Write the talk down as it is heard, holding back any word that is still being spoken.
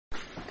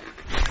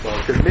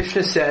The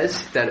Mishnah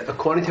says that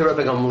according to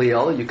Rabbi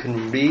Gamliel, you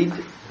can read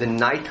the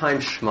nighttime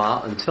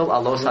Shema until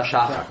Alos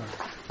HaShachar.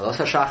 Alos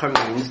HaShachar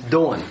means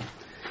dawn,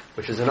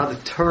 which is another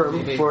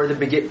term for the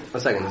beginning.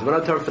 There's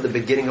another term for the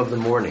beginning of the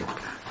morning.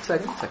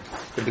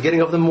 The beginning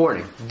of the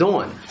morning.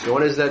 Dawn.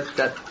 Dawn is that.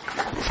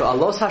 So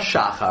Alos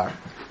HaShachar,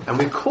 and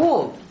we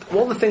call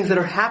all the things that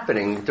are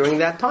happening during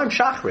that time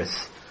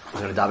Shachris.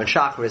 We're going to daven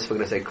Shachris. We're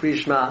going to say Kriya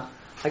Shema.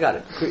 I got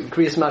it.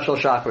 Kriya Shema Shel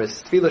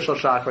Shachris. Tefillah Shel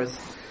Shachris.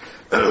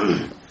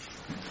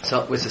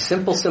 So it's a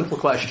simple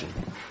question.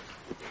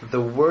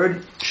 The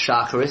word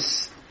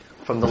Shachris,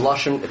 from the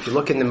Lashon, if you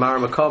look in the Mara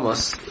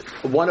Makomos,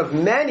 one of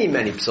many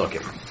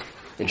psukim.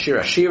 In Shir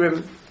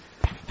Hashirim,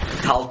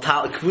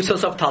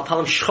 Kvusos of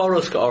Taltalim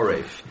Shchoros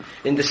Ka'orev,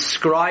 in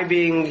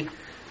describing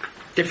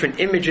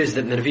different images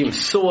that the Nevi'im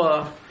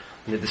saw,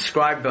 and they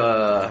describe,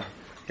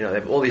 they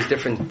have all these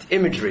different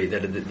imagery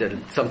that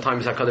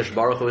sometimes HaKadosh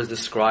Baruch Hu is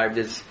described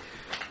as,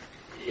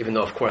 even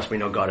though of course we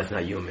know God is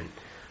not human.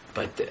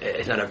 But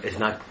it's not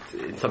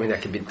something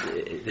that can be,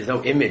 there's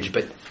no image,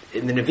 but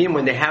in the Nevi'im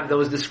when they have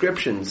those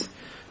descriptions,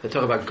 they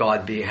talk about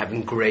God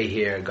having gray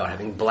hair, God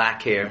having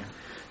black hair.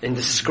 In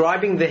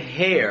describing the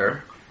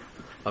hair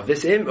of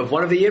of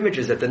one of the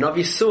images that the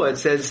Navi saw, it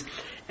says,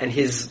 and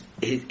his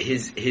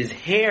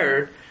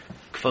hair,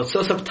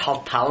 Kvosos of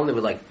Taltalim, they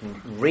were like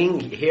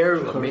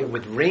hair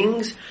with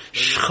rings,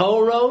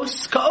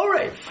 Shchoros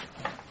Ka'orev.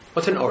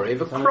 What's an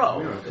orev? A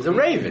crow. It's a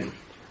raven.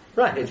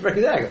 Right, it's very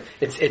exactly.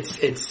 It's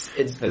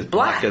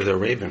black as a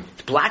raven.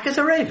 It's black as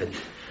a raven.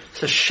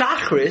 So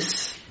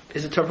Shachris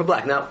is a term for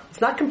black. Now,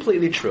 it's not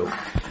completely true,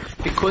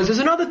 because there's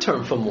another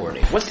term for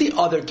morning. What's the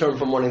other term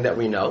for morning that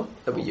we know,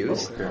 that we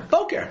use?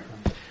 Boker.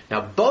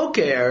 Now,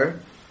 Boker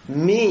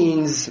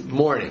means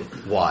morning.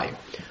 Why?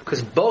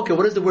 Because Boker,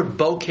 what does the word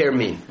Boker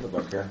mean?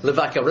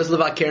 Levaker. What does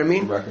Levaker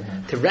mean?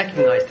 To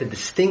recognize, to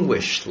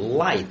distinguish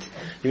light.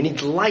 You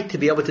need light to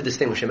be able to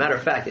distinguish. As a matter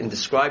of fact, in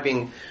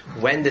describing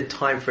when the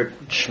time for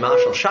Shema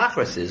Shel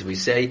Shachris is, we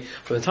say,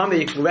 from the time that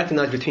you can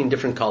recognize between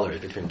different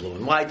colors, between blue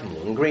and white, and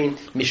blue and green,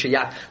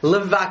 Mishayak,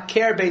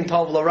 Levaker bein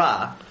tov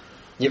l'ra.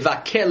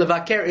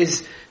 Levaker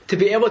is to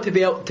be able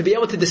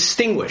to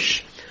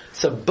distinguish.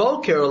 So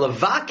Boker or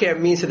Levaker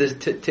means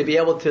to be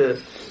able to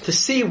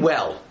see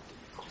well.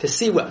 To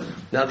see well.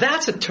 Now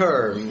that's a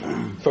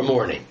term for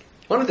morning.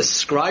 Want to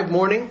describe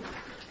morning?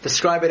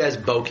 Describe it as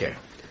Boker.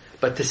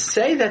 But to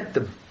say that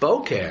the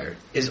Boker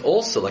is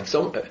also like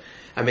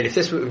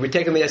if we're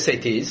taking the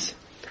SATs,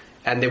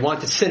 and they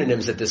wanted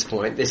synonyms at this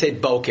point, they say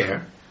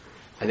Boker,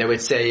 and they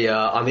would say,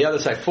 on the other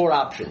side, 4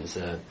 options.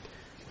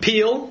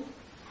 Peel,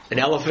 an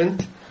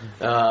elephant,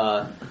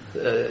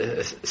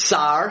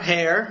 Sar,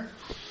 hair,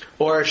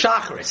 or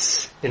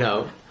Shachris,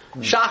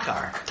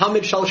 Shachar,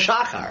 Tamid Shal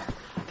Shachar.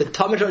 The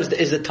Tamid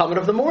is the Tamid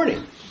of the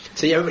morning.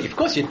 So of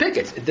course you'd pick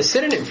it. The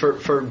synonym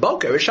for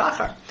Boker is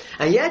Shachar.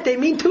 And yet they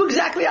mean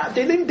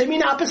they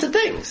mean opposite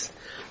things.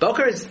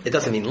 Boker it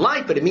doesn't mean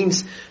light, but it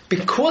means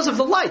because of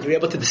the light you're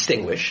able to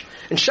distinguish.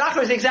 And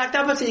Shachar is the exact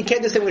opposite, you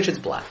can't distinguish, it's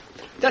black.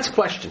 That's a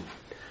question.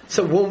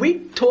 So when we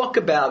talk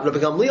about, Rabbi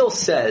Gamliel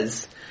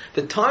says,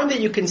 the time that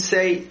you can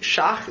say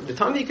the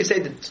time that you can say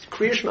the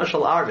Kriya Shema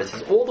Shel Arvis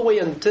is all the way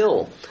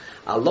until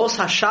Alos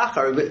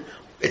HaShachar,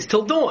 it's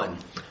till dawn.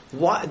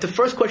 Why? The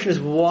first question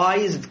is, why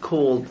is it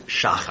called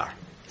Shachar?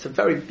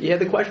 You hear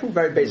the question?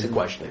 Very basic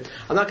question.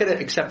 I'm not going to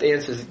accept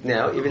answers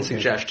now, even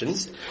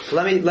suggestions.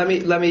 Let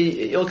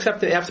me, you'll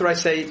accept it after I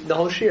say the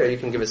whole shir. You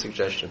can give a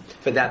suggestion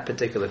for that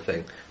particular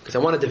thing. Because I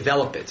want to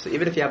develop it. So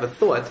even if you have a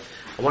thought,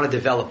 I want to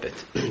develop it.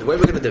 The way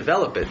we're going to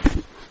develop it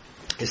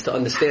is to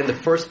understand the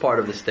first part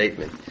of the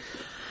statement.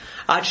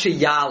 Ad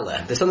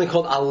sheyale. There's something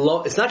called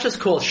Alos. It's not just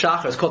called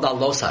Shachar, it's called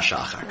Alos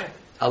HaShachar.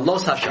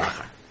 Alos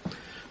HaShachar.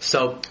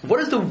 So, what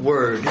does the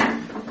word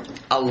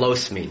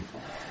Alos mean?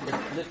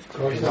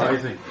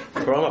 Rising.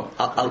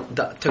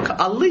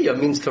 Aliyah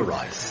means to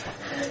rise.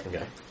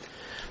 Okay.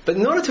 But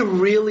in order to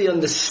really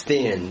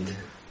understand,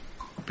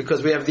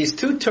 because we have these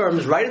 2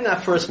 terms right in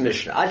that first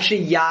Mishnah, Ad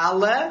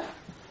sheyale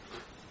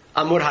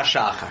Amud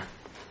HaShachar,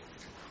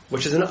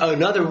 which is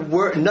another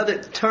word,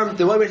 another term.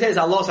 The way we say is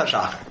Alos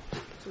HaShachar.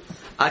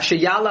 Ad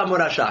sheyale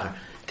Amud HaShachar,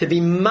 to be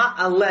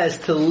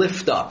ma'aleh, to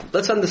lift up.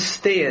 Let's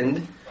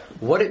understand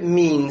what it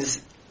means.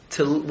 I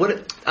don't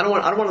want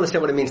to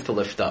understand what it means to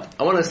lift up.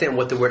 I want to understand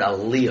what the word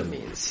aliyah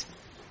means.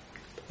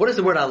 What does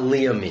the word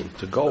aliyah mean?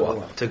 To go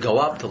up. To go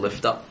up, to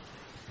lift up.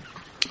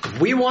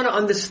 We want to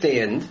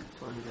understand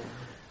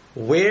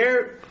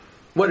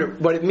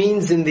what it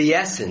means in the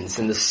essence,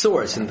 in the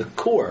source, in the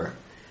core.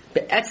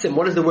 Be'etzim,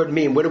 what does the word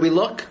mean? Where do we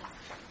look?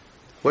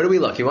 You want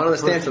to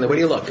understand something, where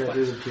do you look?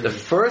 The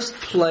first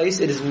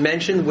place it is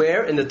mentioned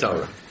where? In the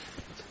Torah.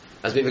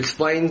 As we've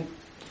explained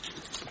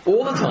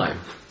all the time.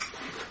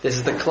 This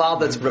is the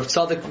cloud that Rav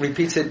Tzadok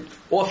repeats it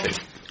often.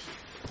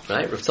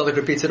 Right? Rav Tzadok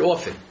repeats it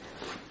often.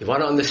 You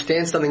want to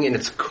understand something in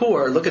its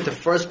core, look at the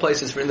first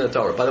place it's written in the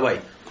Torah. By the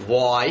way,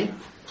 why?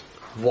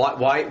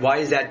 Why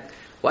is that?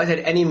 Why is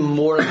that any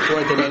more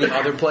important than any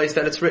other place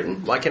that it's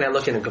written? Why can't I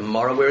look in a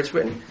Gemara where it's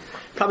written?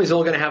 probably is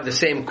all going to have the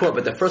same core,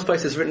 but the first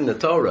place is written in the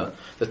Torah.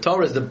 The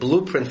Torah is the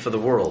blueprint for the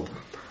world.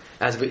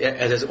 As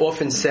is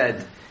often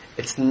said,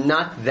 it's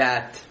not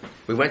that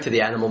we went to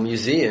the animal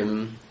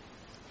museum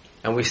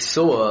and we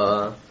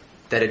saw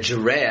that a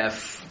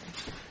giraffe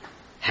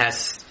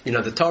has,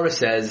 the Torah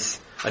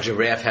says a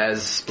giraffe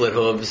has split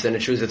hooves and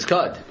it chews its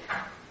cud.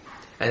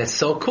 And it's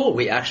so cool.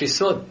 We actually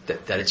saw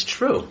that it's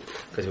true.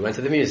 Because we went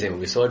to the museum and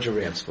we saw a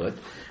giraffe's foot.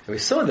 And we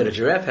saw that a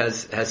giraffe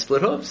has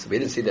split hooves. We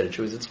didn't see that it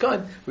chews its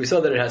cud. We saw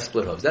that it has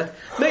split hooves. That's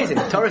amazing.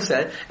 The Torah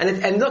said,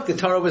 and look, the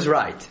Torah was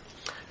right.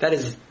 That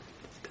is,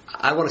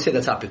 I want to say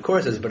that's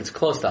Apikoursis, but it's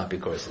close to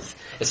Apikoursis.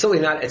 It's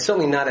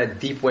certainly not a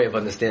deep way of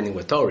understanding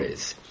what Torah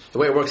is. The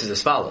way it works is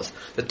as follows.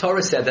 The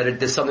Torah said that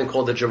there's something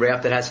called a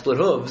giraffe that has split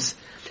hooves.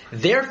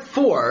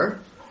 Therefore,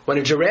 when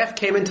a giraffe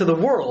came into the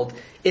world,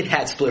 it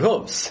had split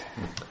hooves.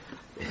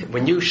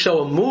 When you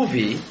show a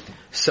movie,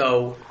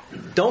 so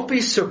don't be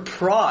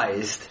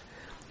surprised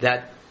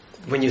that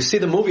when you see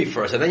the movie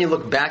first, and then you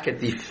look back at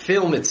the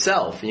film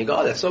itself, and you go,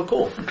 oh, that's so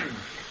cool.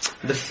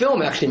 The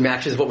film actually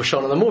matches what was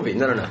shown in the movie.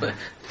 No.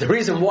 The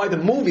reason why the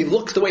movie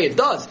looks the way it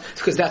does is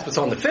because that's what's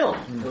on the film.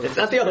 It's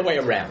not the other way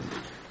around.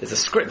 There's a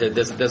script,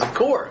 there's a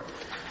core.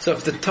 So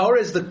if the Torah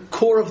is the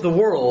core of the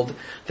world,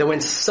 then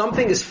when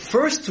something is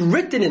first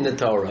written in the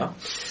Torah,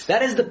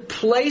 that is the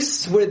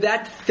place where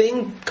that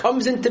thing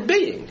comes into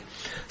being.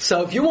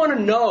 So if you want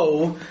to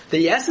know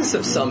the essence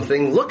of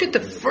something, look at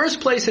the first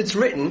place it's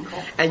written,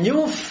 and you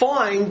will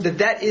find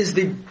that is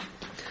the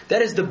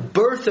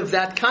birth of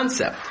that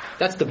concept.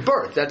 That's the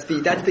birth. That's the,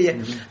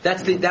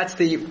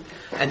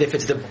 and if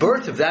it's the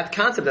birth of that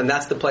concept, then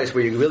that's the place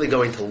where you're really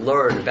going to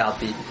learn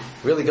about come.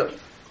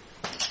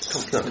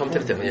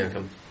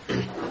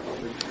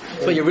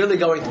 So you're really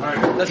going.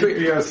 That's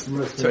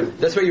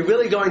where you're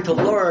really going to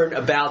learn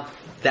about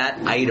that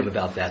item,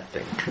 about that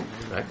thing.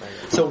 Right?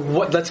 So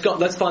let's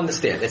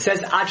understand. It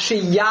says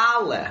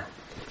Achiyale.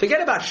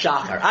 Forget about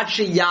Shachar.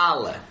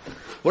 Achiyale.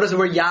 What does the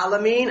word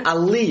Yala mean?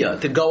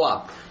 Aliyah, to go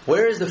up.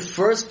 Where is the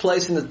first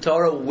place in the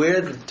Torah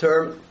where the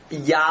term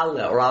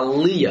Yala or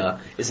Aliyah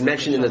is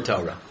mentioned in the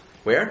Torah?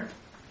 Where?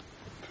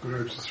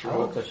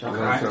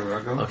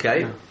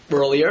 Okay.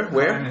 Earlier.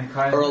 Where?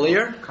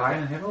 Earlier.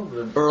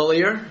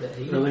 Earlier.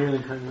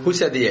 Who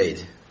said the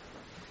aid?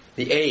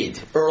 The aid.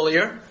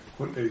 Earlier.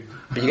 What aid?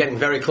 But you're getting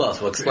very close.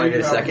 We'll explain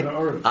in a second.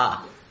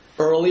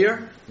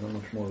 Earlier.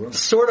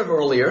 Sort of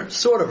earlier.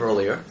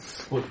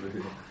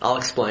 I'll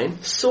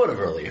explain. Sort of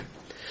earlier.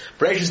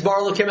 Bereshis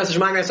bara Elokim es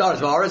hashamayim es haaretz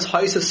v'haaretz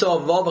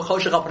ha'isasov v'o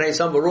v'choshech al pnei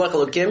sam v'ruach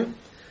Elokim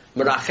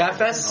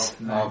merachefes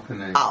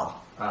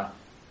al.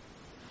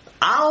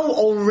 Al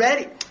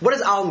already. What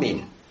does al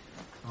mean?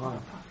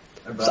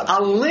 So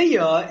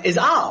aliyah is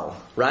al,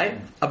 right?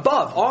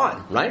 Above,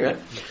 on, right?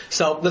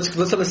 So let's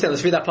understand.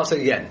 Let's read that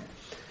pasuk again.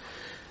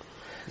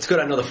 It's good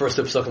I know the first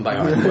two pasukim by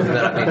heart.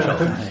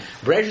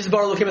 Bereshis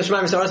bara Elokim es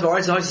hashamayim es haaretz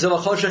v'haaretz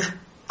ha'isasov v'choshech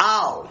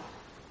al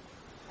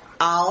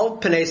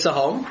pnei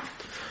sahom.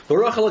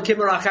 What's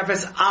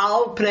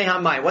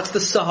the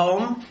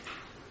sahom?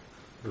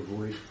 The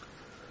void.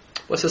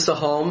 What's the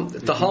sahom?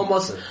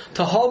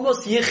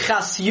 Tahomos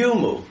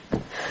yichasyumu.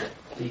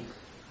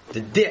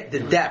 The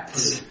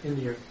depths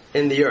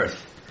in the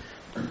earth.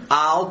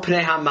 Al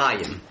pnei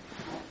hamayim.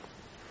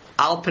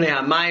 Al pnei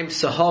hamayim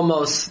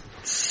sahomos.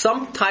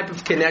 Some type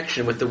of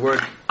connection with the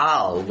word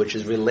al, which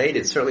is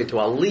related certainly to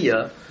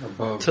aliyah,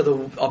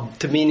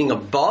 to meaning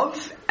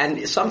above,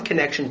 and some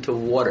connection to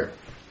water.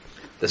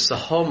 The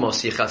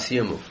sahomos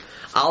yichasyumu.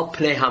 Al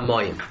pnei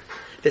hamayim.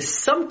 There's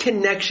some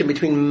connection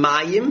between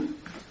mayim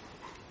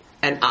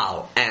and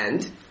al.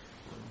 And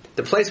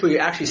the place where you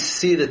actually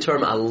see the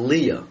term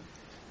aliyah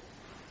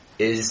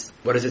is,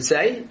 what does it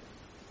say?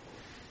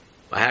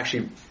 I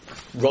actually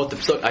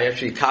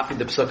copied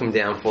the psukim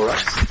down for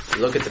us.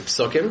 Look at the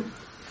psukim.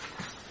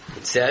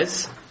 It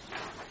says,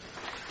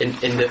 in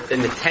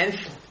the 10th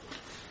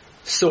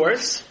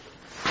source,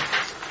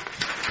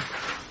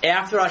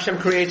 after Hashem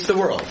creates the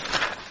world.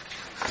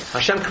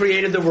 Hashem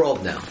created the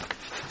world now.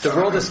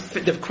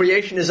 The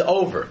creation is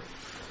over.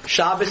 Even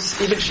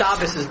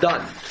Shabbos is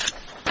done.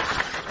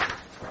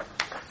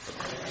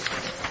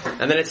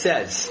 And then it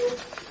says,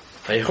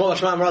 Shabbos.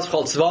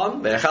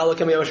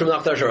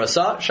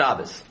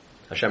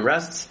 Hashem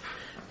rests.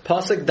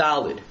 Pasuk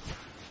Dalid.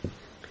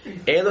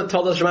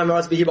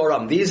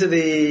 These are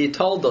the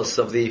toldos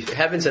of the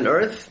heavens and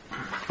earth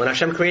when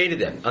Hashem created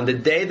them. On the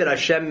day that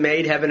Hashem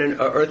made heaven and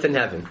earth and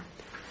heaven.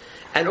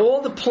 And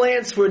all the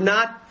plants were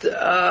not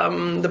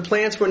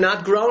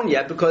grown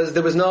yet because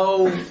there was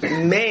no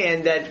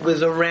man that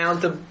was around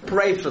to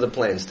pray for the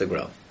plants to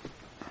grow.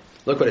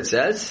 Look what it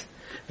says.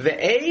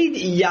 Ve'ed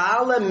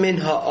yala min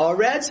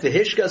ha'aretz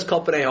v'hishkas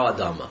kol pnei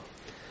ha'adama.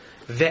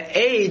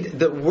 Ve'ed,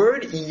 the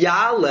word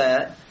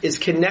yala is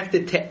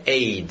connected to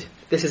aid.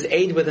 This is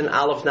aid with an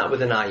aleph, not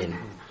with an ayin.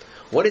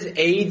 What does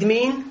aid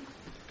mean?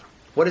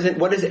 What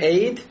is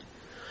aid?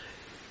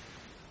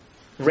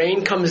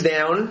 Rain comes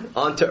down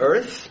onto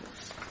earth.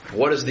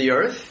 What is the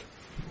earth?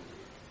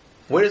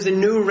 Where does the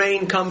new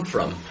rain come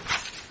from?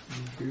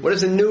 Where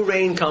does the new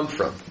rain come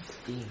from?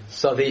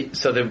 So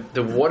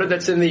the water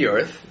that's in the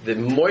earth, the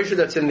moisture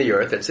that's in the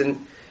earth,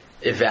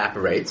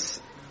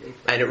 evaporates,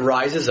 and it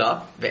rises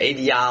up,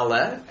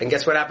 and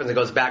guess what happens? It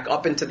goes back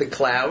up into the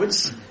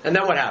clouds, and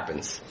then what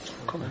happens?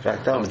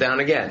 Comes down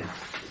again.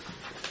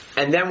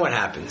 And then what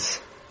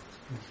happens?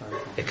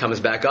 It comes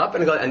back up,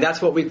 and it goes, and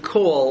that's what we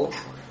call,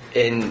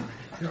 in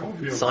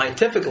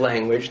scientific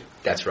language,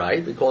 that's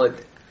right, we call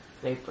it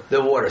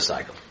the water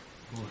cycle.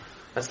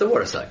 That's the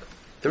water cycle.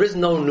 There is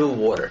no new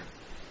water.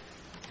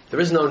 There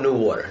is no new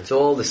water. It's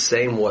all the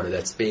same water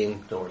that's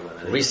being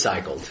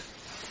recycled.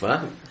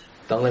 What?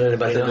 Don't let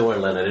anybody know. I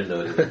didn't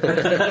know it.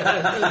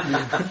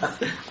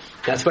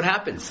 That's what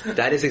happens.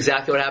 That is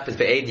exactly what happens.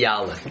 Ve'ed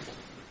yalam.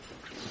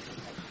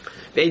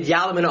 Ve'ed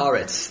yalam in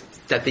Aretz.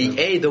 That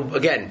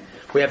again,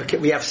 we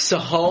have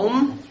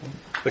Sahom,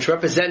 which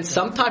represents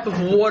some type of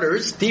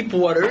waters, deep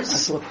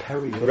waters.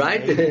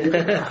 Right?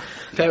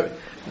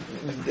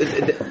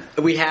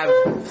 We have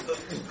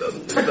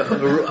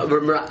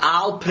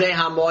Al Pnei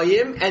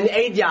Hamoyim and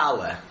Eid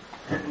Yaleh.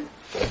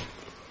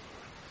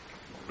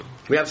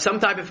 We have some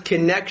type of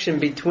connection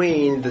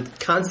between the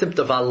concept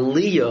of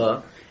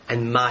Aliyah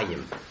and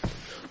Mayim.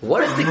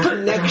 What is the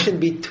connection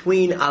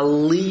between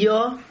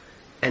Aliyah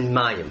and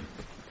Mayim?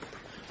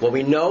 What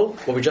we know,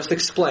 what we just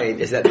explained,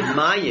 is that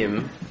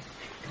Mayim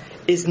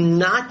is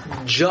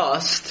not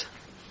just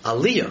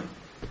Aliyah.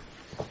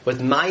 What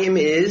Mayim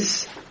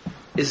is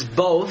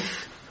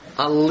both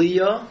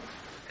Aliyah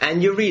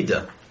and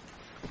Yerida.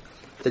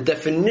 The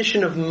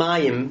definition of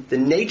Mayim, the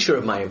nature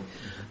of Mayim,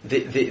 the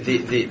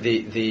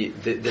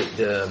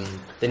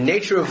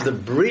nature of the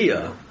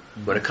Bria,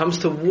 when it comes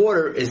to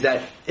water, is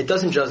that it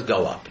doesn't just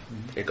go up.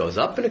 It goes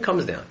up and it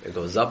comes down. It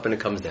goes up and it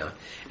comes down.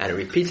 And it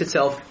repeats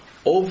itself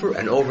over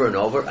and over and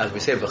over. As we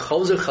say,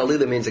 V'chozer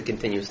Chalila means it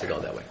continues to go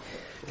that way.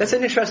 That's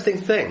an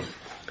interesting thing.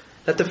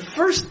 That the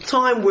first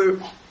time we're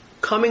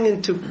coming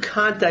into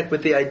contact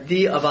with the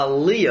idea of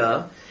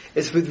Aliyah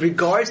is with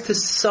regards to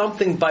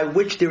something by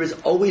which there is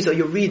always a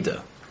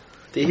Yerida.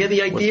 Do you hear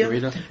the idea?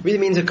 Yerida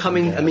means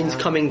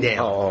coming down.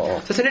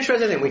 So it's an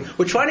interesting thing.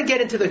 We're trying to get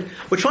into what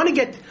we're trying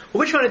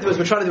to do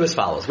as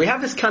follows. We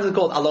have this concept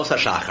called Alos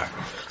HaShachar.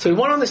 So we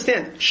want to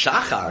understand,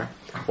 Shachar,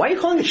 why are you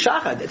calling it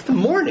Shachar? It's the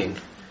morning.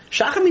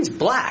 Shachar means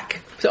black.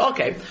 So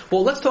okay,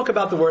 well let's talk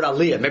about the word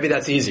Aliyah. Maybe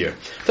that's easier.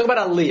 Talk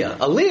about Aliyah.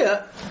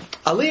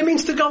 Aliyah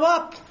means to go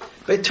up.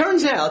 But it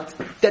turns out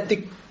that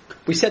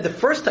we said the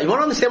first time, you want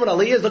to understand what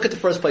Aliyah is, look at the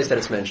first place that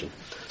it's mentioned.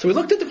 So we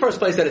looked at the first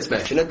place that it's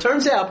mentioned. It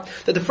turns out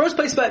that the first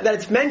place that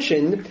it's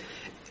mentioned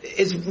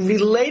is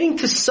relating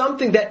to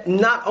something that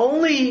not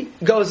only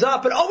goes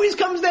up, but always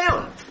comes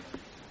down.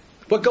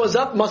 What goes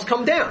up must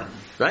come down.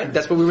 Right?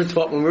 That's what we were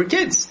taught when we were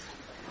kids.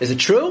 Is it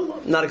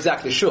true? Not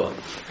exactly sure.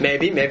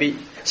 Maybe.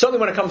 Certainly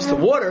when it comes to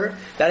water,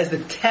 that is the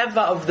teva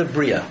of the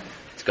Bria.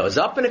 It goes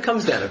up and it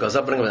comes down. It goes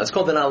up and it comes down. It's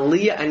called an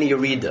Aliyah and a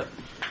Yerida.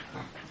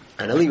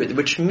 An Aliyah,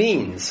 which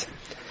means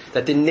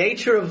that the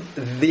nature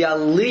of the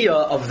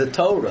Aliyah of the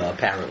Torah,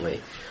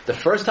 apparently, the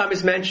first time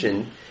it's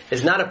mentioned,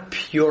 is not a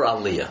pure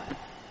Aliyah.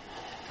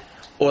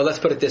 Or let's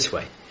put it this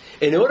way.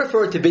 In order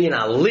for it to be an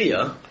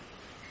Aliyah,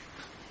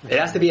 it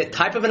has to be a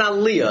type of an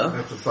Aliyah.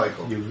 That's a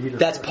cycle.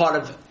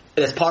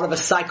 That's part of a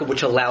cycle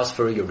which allows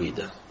for a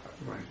Yerida.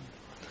 Right.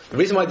 The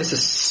reason why this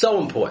is so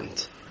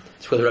important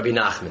is what Rabbi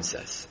Nachman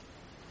says.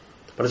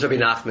 What does Rabbi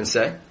Nachman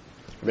say?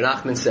 Rabbi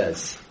Nachman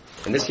says,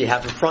 and this you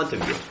have in front of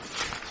you.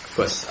 Of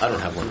course, I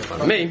don't have one in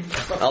front of me.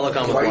 I'll look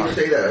on the Why floor. do you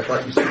say that? I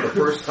thought you said the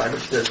first time it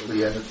says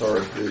Aliyah in the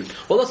Torah is...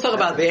 Well, let's talk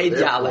about the Eid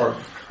Therefore-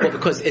 Yaleh. Well,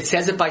 because it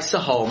says it by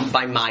Sahom,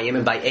 by Mayim,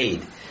 and by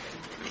Eid.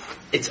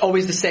 It's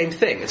always the same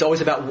thing. It's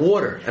always about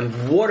water.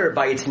 And water,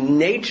 by its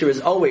nature,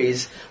 is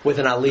always with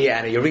an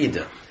Aliyah and a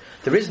Yerida.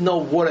 There is no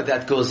water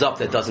that goes up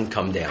that doesn't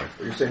come down.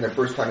 You're saying the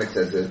first time it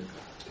says it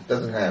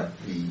doesn't have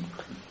the...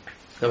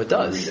 No, it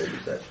does. Yerida, you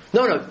said.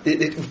 No.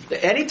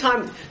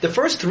 Anytime, the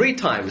first three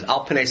times,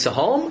 Al Pnei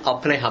Sahom,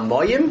 Al Pnei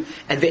Hamoyim,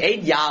 and the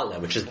Eid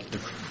Yaleh, which is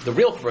the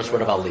real first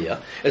word of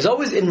Aliyah, is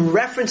always in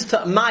reference to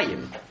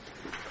Mayim.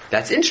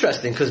 That's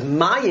interesting, because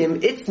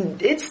Mayim,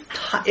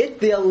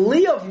 the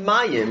Aliyah of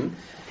Mayim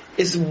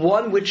is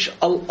one which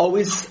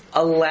always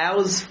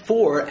allows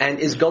for and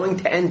is going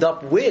to end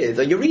up with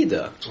a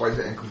Yerida. Why is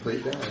it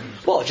incomplete then?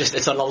 Well,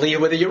 it's an Aliyah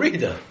with a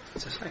Yerida.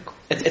 It's a cycle.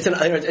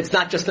 It's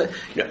not just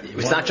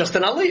it's not just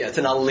an Aliyah. It's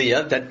an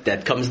Aliyah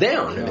that comes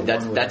down. I mean,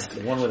 that's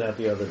one without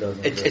the other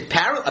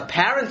doesn't.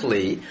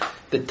 Apparently,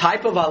 the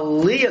type of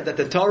Aliyah that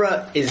the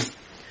Torah is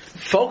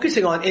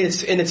focusing on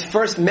in its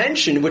first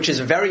mention, which is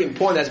very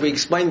important, as we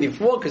explained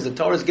before, because the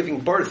Torah is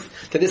giving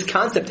birth to this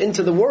concept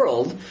into the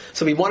world.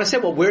 So we want to say,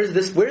 well, where's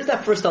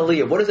that first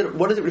Aliyah? What is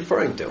it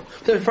referring to?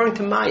 It's referring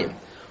to Mayim.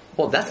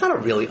 Well, that's not a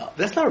real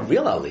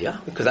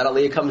Aliyah, because that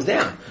Aliyah comes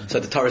down. So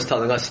the Torah is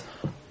telling us,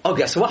 oh,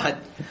 guess what?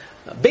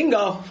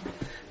 Bingo!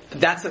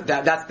 That's the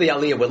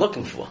Aliyah we're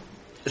looking for.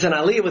 It's an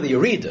Aliyah with a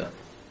Yerida.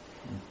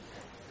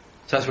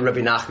 So that's what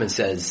Rabbi Nachman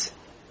says.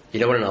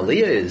 You know what an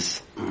Aliyah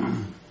is?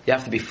 You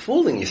have to be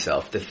fooling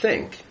yourself to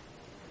think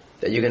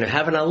that you're going to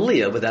have an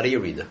Aliyah without a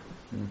Yerida.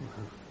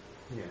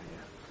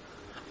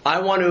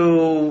 I want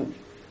to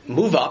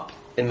move up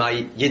in my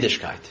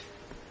Yiddishkeit.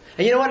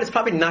 And you know what? It's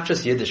probably not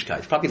just Yiddishkeit.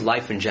 It's probably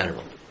life in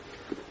general.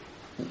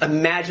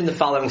 Imagine the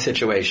following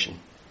situation.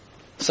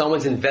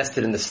 Someone's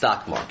invested in the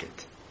stock market.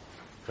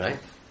 Right?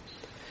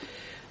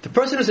 The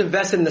person who's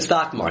invested in the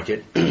stock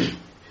market,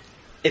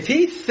 if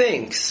he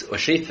thinks, or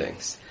she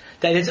thinks,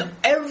 that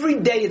every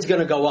day it's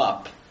going to go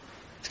up,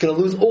 it's going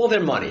to lose all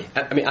their money.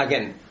 I mean,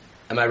 again,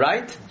 am I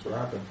right? That's what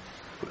happened.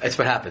 That's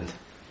what happened.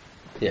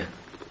 Yeah.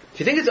 If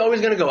you think it's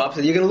always going to go up,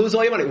 so you're going to lose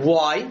all your money.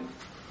 Why?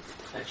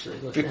 Actually,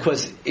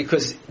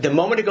 Because the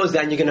moment it goes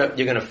down, you're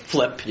gonna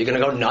flip. You're gonna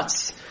go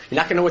nuts. You're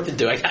not gonna know what to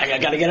do. I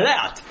got to get it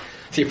out.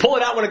 So you pull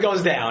it out when it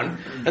goes down,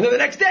 and then the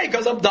next day it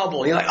goes up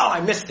double. You're like, oh,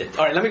 I missed it.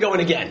 All right, let me go in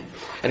again.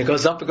 And it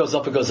goes up, it goes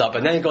up, it goes up,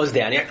 and then it goes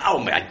down. You're like, oh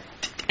man,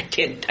 I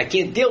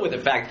can't deal with the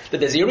fact that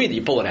there's a Yerida.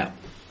 You pull it out.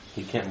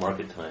 You can't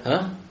market time.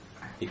 Huh?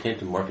 You can't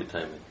do market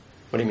timing.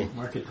 What do you mean?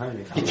 market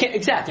timing. You can't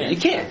exactly. You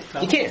can't.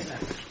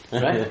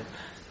 Right?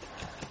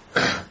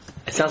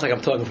 It sounds like I'm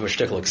talking from a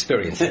shtickle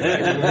experience.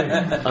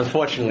 Right?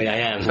 Unfortunately, I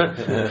am.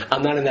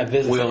 I'm not in that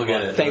business. We all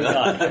get it. Thank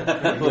God.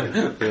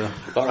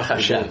 Baruch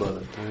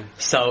Hashem.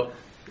 So,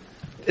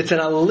 it's an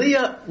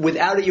aliyah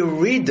without a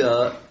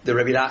yerida. The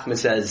Rabbi Nachman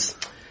says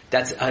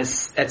that's a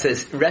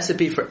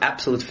recipe for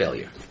absolute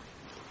failure.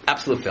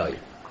 Absolute failure.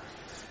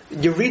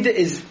 Yerida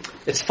is.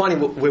 It's funny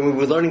when we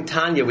were learning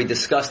Tanya, we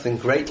discussed in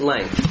great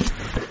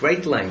length,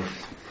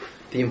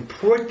 the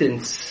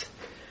importance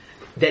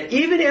that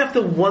even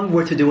after one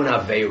were to do an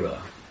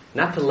Aveira,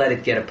 not to let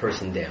it get a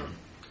person down.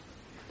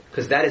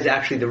 Because that is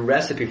actually the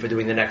recipe for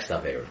doing the next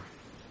Aveira.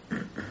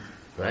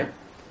 Right?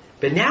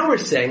 But now we're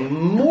saying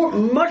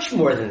much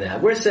more than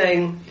that. We're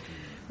saying,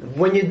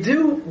 when you're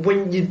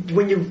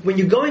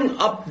going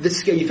up the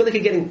scale, you feel like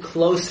you're getting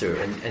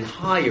closer and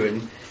higher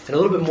and a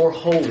little bit more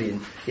holy.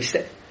 And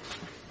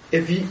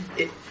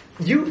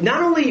you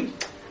not only,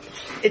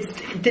 it's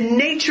the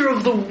nature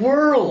of the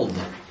world,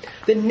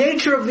 the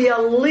nature of the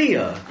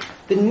aliyah,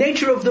 the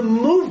nature of the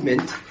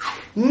movement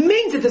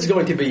means that there's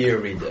going to be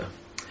Yerida.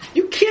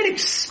 You can't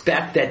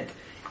expect that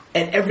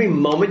at every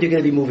moment you're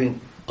going to be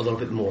moving a little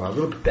bit more, a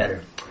little bit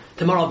better.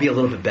 Tomorrow I'll be a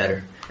little bit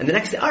better. And the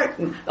next day, all right,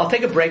 I'll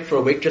take a break for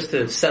a week just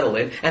to settle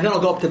in, and then I'll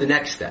go up to the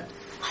next step.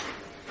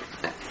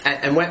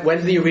 And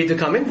when's the Yerida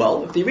coming?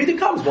 Well, if the Yerida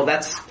comes, well,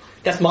 that's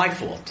my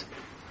fault.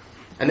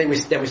 And then we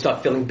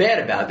start feeling bad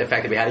about the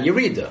fact that we had a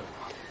Yerida.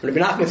 Rabbi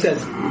Nachman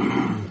says,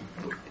 an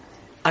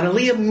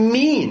aliyah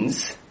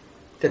means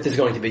that there's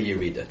going to be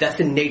Yerida. That's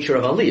the nature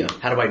of aliyah.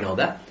 How do I know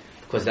that?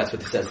 Because that's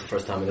what it says the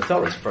first time in the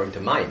Torah. It's referring to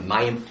Mayim.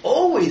 Mayim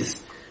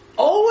always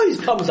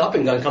comes up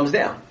and then comes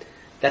down.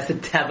 That's the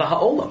Teva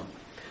Ha'olam.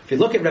 If you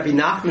look at Rabbi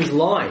Nachman's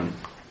line,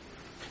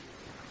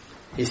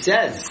 he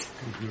says,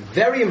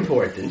 very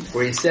important,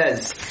 where he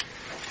says,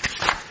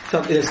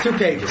 so there's 2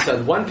 pages.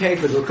 So one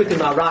page with Likutei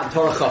Moharan,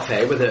 Torah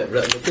Chafei, where the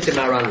Likutei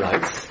Moharan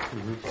writes,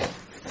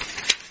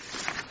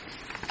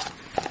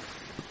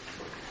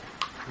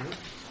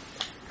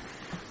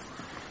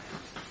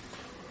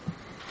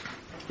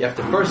 you have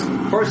to first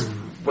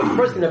what the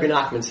first thing Rabbi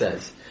Nachman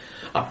says,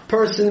 a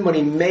person when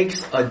he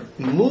makes a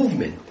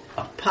movement,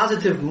 a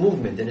positive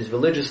movement in his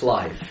religious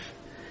life,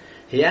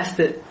 he has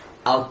to,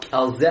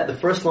 the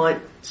first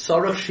line,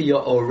 Sarach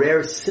Shia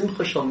Orer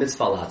Simcha Shal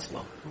Mitzvah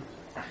Latzmo.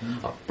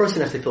 A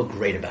person has to feel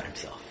great about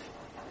himself.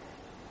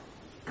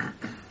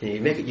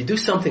 You do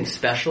something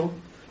special,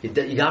 you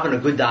daven a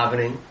good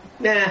davening,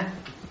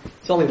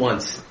 it's only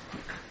once.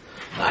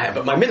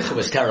 But my mincha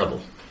was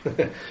terrible.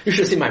 You should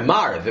have seen my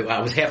Marav.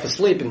 I was half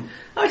asleep and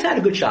I had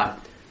a good shot.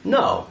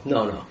 No.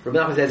 Rabbi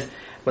Nachman says,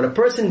 when a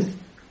person's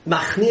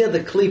machnia the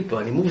klipa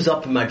and he moves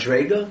up in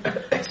madrega,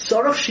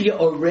 sarach shia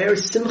orer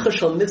simcha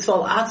shal mitzvah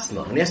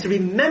atzma, and he has to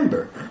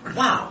remember,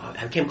 wow,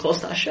 I came close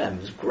to Hashem.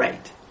 It was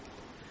great.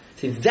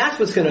 See, that's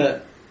what's going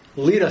to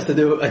lead us to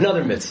do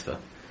another mitzvah.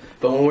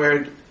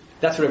 But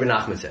that's what Rabbi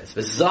Nachman says.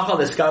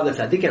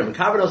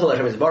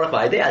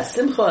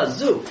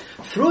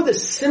 Through the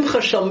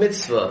simcha shal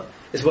mitzvah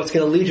is what's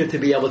going to lead you to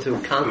be able to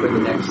conquer the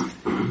next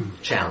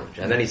challenge.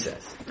 And then he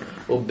says,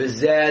 and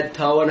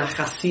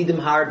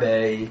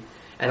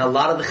a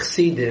lot of the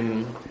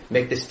Chassidim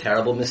make this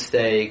terrible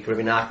mistake.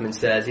 Rabbi Nachman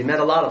says he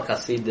met a lot of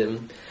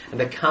Chassidim, and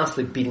they're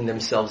constantly beating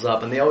themselves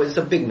up, and it's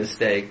a big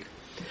mistake.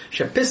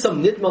 They're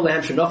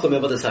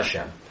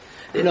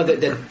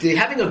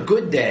having a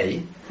good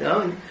day,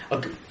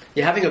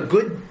 you're having a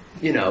good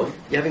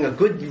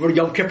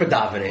Yom Kippur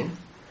davening, and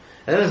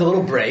then there's a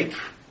little break,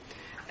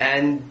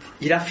 and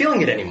you're not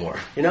feeling it anymore.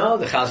 The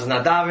chaz is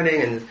not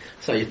davening, and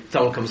so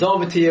someone comes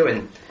over to you,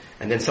 and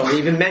then someone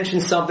even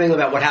mentions something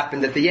about what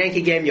happened at the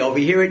Yankee game. You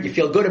overhear it, you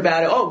feel good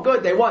about it. Oh,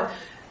 good, they won.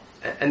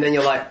 And then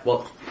you're like,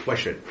 well, why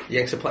should the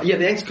Yanks play? Yeah,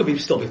 the Yanks could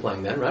still be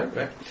playing then,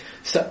 right?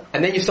 So,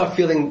 and then you start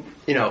feeling,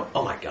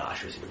 oh my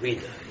gosh, it was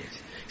Yerida.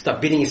 You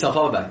start beating yourself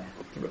up about it.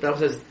 The Bible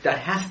says that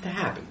has to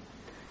happen.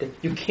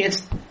 You can't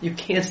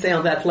stay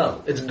on that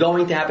level. It's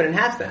going to happen and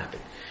has to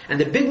happen. And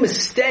the big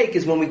mistake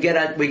is when we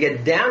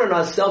get down on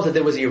ourselves that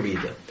there was a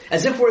Yerida.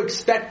 As if we're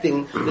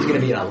expecting there's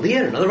going to be an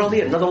Aliyah, another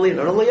Aliyah, another Aliyah,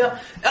 another Aliyah.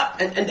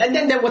 And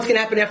then what's going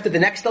to happen after the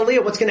next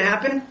Aliyah? What's going to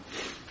happen?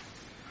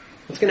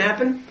 what's going to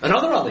happen?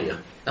 Another aliyah.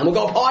 And we'll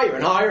go up higher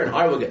and higher and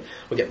higher. We'll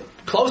get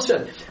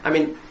closer. I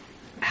mean,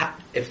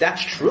 if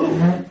that's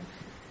true,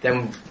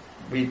 then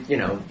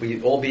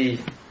we all be,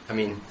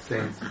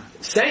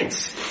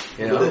 saints.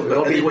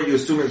 But what you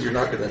assume is you're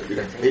gonna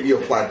maybe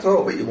you'll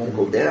plateau, but you won't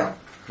go down.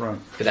 Right.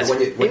 But that's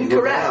when you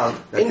go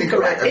down, that's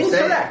incorrect.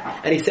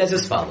 And he says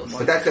as follows.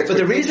 But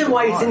the reason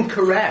why it's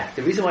incorrect,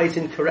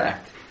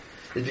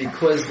 is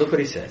because, look what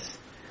he says.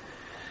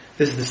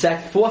 This is the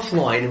fourth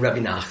line in Rabbi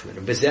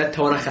Nachman.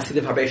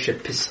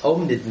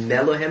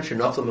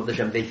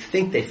 They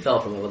think they fell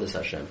from Avodas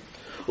Hashem.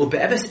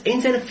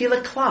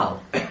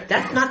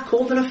 That's not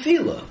called an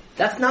afila.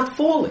 That's not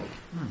falling.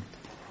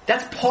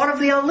 That's part of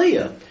the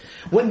aliyah.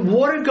 When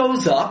water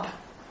goes up,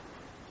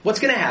 what's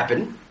going to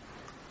happen?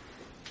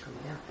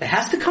 It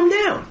has to come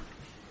down.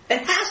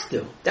 It has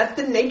to. That's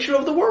the nature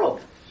of the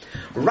world.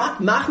 In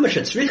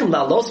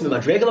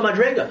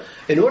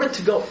order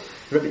to go,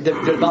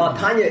 the Baal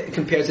HaTanya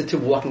compares it to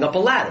walking up a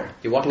ladder.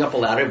 You're walking up a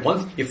ladder.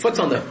 Once your foot's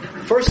on the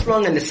first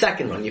rung and the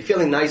second rung, you're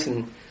feeling nice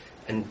and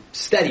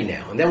steady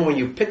now. And then when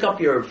you pick up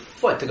your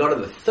foot to go to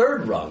the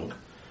third rung,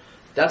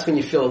 that's when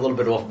you feel a little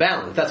bit off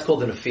balance. That's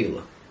called an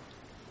afila.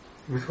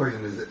 Which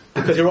question is it?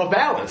 Because you're off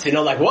balance.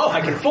 Like, whoa, I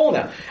can fall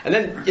now. And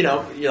then,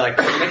 you're like,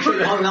 make sure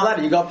you're holding that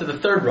ladder. You go up to the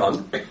third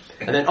rung,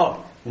 and then,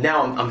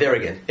 now I'm there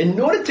again. In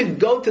order to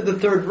go to the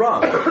third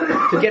rung,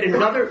 to get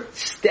another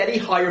steady,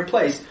 higher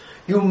place,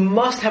 you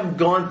must have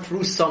gone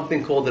through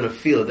something called an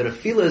afila. The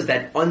afila is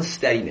that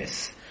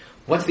unsteadiness.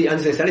 What's the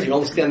unsteadiness? You're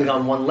only standing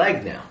on one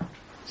leg now.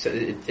 So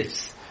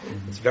it's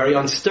very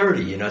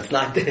unsturdy, it's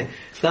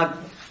not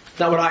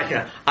what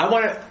I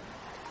want to,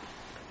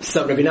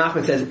 so Rabbi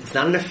Nachman says, it's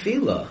not an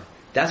afila.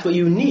 That's what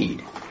you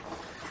need.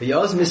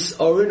 Part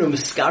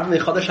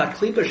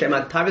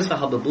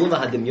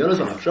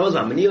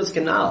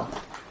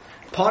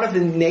of the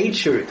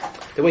nature,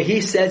 the way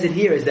he says it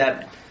here, is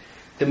that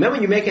the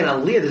moment you make an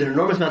aliyah, there's an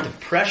enormous amount of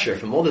pressure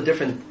from all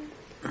different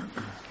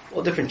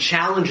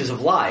challenges of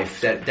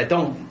life that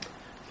don't.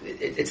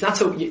 It's not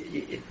so.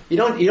 You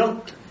don't.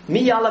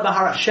 Mi yalla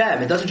b'har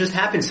Hashem. It doesn't just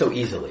happen so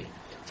easily.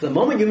 So the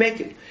moment you make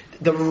it,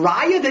 the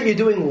raya that you're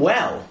doing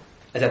well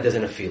is that there's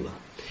an afila.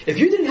 If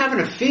you didn't have an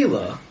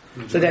afila,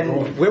 so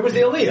then where was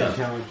the aliyah?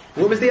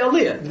 Where was the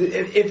aliyah?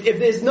 If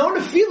there's no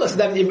afila, so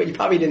then you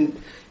probably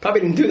didn't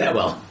do that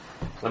well.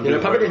 I'm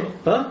doing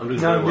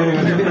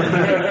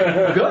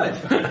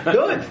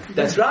Good.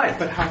 That's right.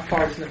 But how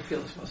far is an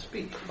afila supposed to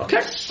be?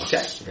 Okay.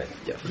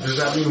 Yeah. Does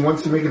that mean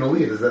once you make an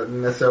aliyah, does that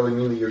necessarily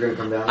mean that you're going to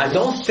come down? I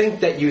don't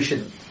think that you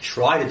should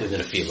try to do the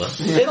nefila.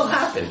 It'll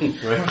happen.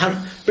 Right.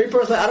 Me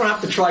personally, I don't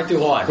have to try too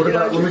hard. What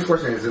about, let me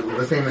question, is it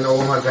the same in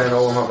Olam Hazeh and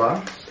Olam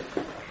Haba?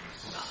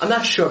 I'm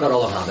not sure about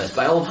Olam Haba.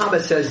 By Olam Haba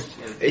it says,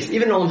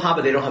 even in Olam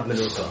Haba they don't have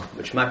Menucha,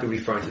 which might be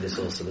referring to this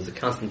also. There's a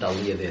constant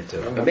aliyah there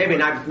too. But may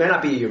not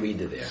be a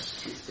Yerida there.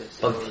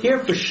 But here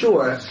for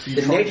sure,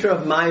 the nature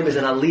of Mayim is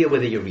an aliyah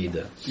with a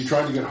Yerida. You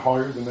try to get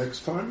higher the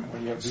next time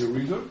when you have the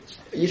Yerida?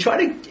 You try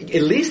to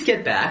at least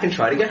get back and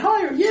try to get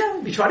higher.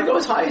 Yeah, you try to go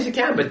as high as you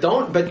can, but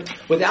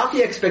without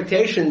the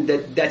expectation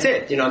that that's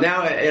it.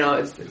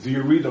 It's the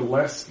Yerida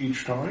less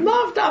each time?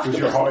 No, because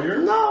you're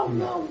higher? No.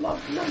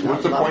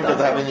 What's the point of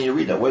having the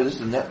Yerida? What is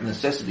the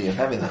necessity of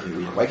having that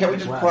Yerida? Why can't we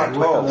just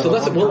plateau? So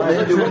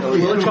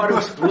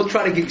we'll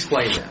try to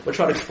explain that. We'll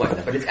try to explain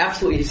that. But it's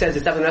absolutely, he says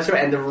it's definitely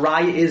necessary, and the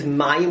raya is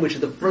Mayim, which is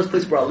the first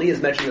place where aliyah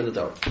is mentioned in the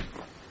Torah.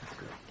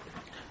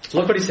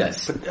 Look what he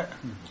says.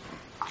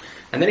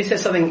 And then he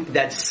says something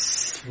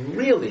that's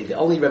really the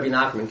only Rabbi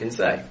Nachman can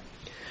say.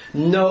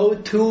 No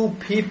two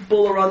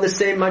people are on the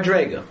same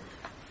madrega.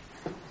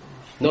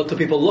 No two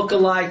people look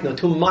alike, no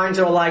two minds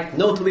are alike,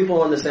 no two people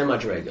are on the same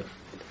madrega.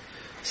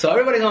 So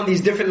everybody's on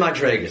these different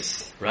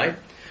madregas, right?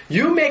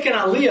 You make an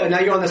aliyah, now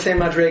you're on the same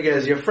madrega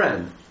as your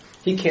friend.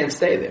 He can't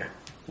stay there.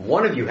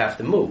 One of you have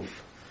to move.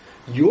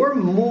 You're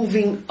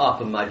moving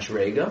up a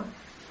madrega,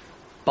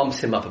 bumps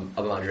him up a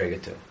madrega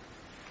too.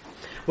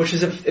 Which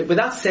is,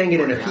 without saying it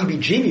in a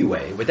heebie-jeebie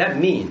way, what that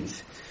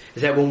means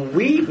is that when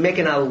we make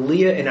an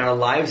aliyah in our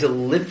lives, it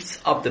lifts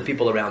up the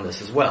people around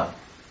us as well.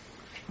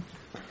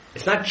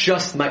 It's not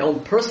just my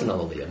own personal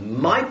aliyah.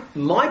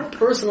 My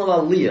personal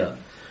aliyah,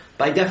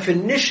 by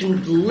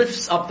definition,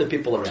 lifts up the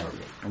people around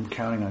me. I'm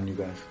counting on you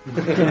guys.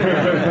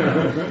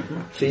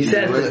 So he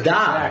says,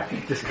 "V'da,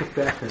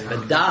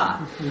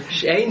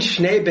 she'ein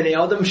shnei bnei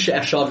adam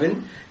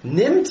she'eshavin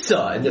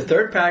nimtza." In the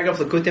third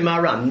paragraph of Likutei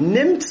Moharan,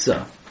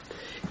 nimtza.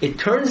 It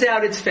turns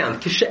out it's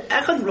found.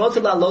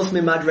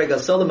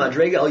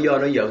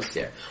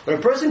 When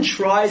a person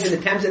tries and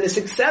attempts and is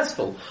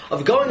successful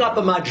of going up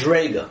a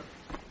madrega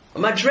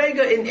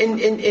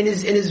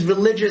in his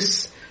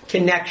religious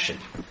connection,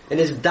 in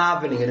his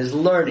davening, in his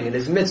learning, in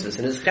his mitzvahs,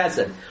 in his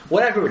chesed,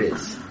 whatever it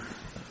is.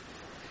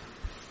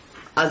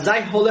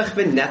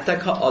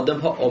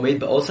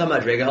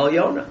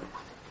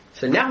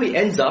 So now he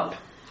ends up,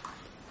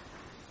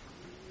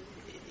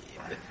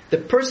 the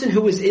person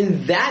who is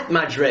in that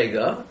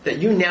madrega that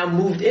you now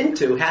moved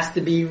into has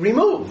to be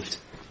removed.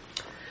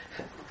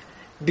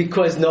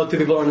 Because no two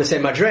people are in the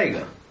same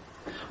madrega.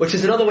 which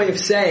is another way of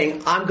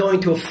saying I'm going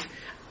to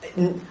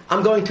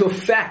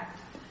affect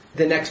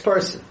the next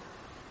person.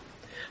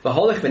 The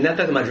Bechinas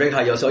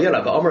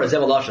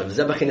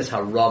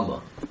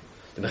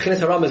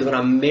Harama is when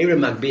I'm Meir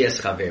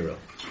Magbias Chavero.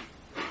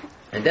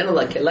 And then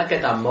like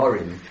Leket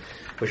Amorim,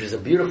 which is a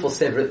beautiful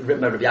sefer written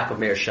by Rabbi Yaakov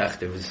Meir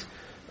Shechter, who's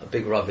a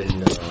big rav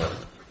in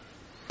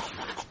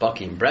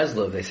Bucky in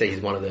Breslov. They say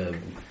he's one of the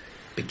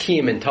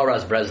Bekim in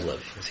Torah's Breslov.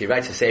 So he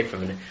writes a sefer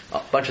from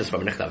bunches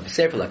from Nechtav.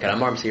 Sefer Leket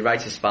Amorim. So he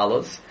writes as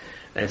follows,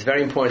 and it's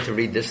very important to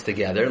read this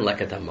together.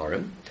 Leket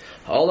Amorim.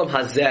 Ha'olam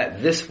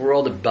hazeh, this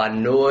world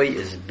banoi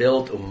is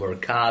built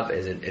umurkav,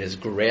 it is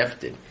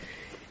grafted.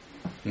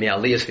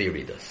 Me'aliyas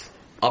v'yiridas,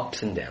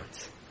 ups and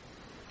downs.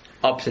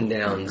 Ups and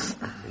downs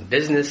in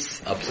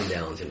business, ups and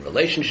downs in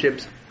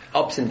relationships,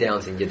 ups and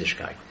downs in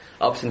Yiddishkeit,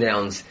 ups and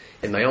downs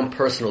in my own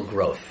personal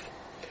growth.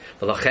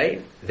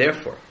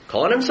 Therefore,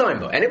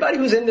 anybody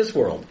who's in this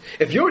world,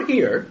 if you're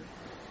here,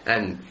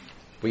 and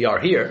we are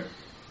here,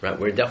 right,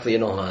 we're definitely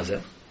in Ol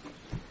Hazeh,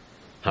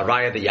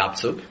 Haraya the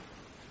Yapsuk,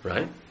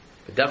 right,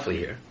 we're definitely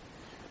here.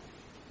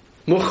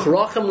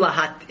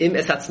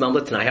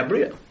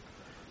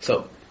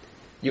 So,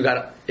 you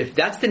gotta, if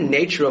that's the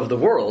nature of the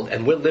world,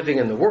 and we're living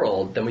in the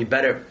world, then we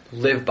better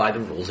live by the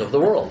rules of the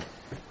world.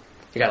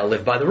 You gotta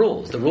live by the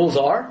rules. The rules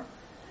are,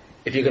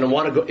 if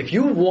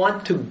you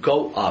want to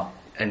go up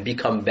and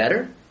become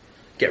better,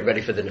 get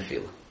ready for the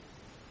Nefila.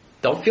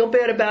 Don't feel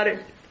bad about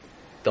it.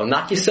 Don't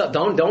knock yourself,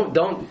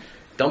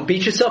 don't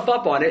beat yourself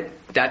up on it.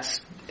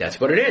 That's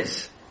what it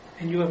is.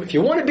 And if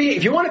you want to be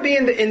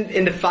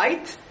in the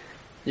fight,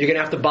 you're going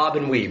to have to bob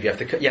and weave. You have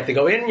to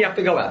go in and you have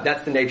to go out.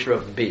 That's the nature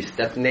of the beast.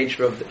 That's the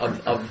nature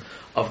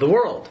of the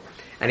world.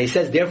 And he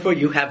says, therefore,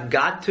 you have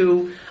got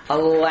to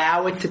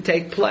allow it to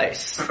take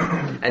place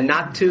and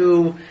not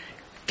to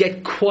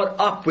get caught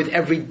up with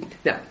every.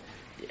 Now,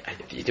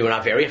 if you do an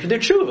Avera, you have to do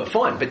tshuva,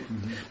 fine,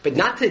 but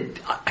not to.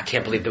 I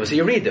can't believe there was a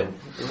Yerida.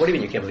 What do you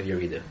mean you can't believe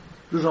Yerida?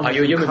 Are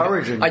you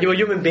a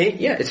human being?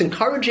 Yeah, it's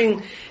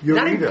encouraging.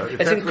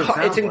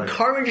 It's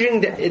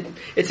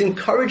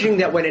encouraging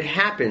that when it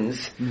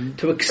happens,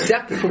 to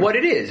accept it for what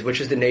it is,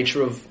 which is the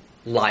nature of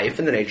life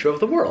and the nature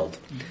of the world.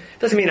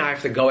 Doesn't mean I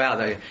have to go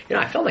out. I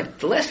felt like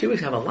the last few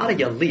weeks I have a lot of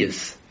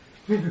yaliyas.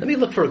 Let me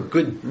look for a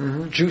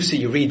good, juicy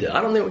Yerida. I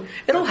don't know.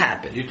 It'll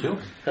happen. You too.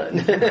 But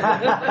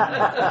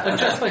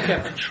just like you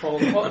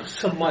have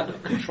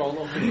somewhat control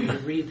over your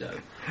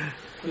Yerida,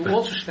 you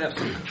also should have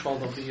some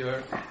control over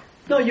your.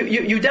 No,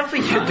 you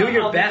definitely should do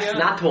your best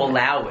not to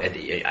allow it.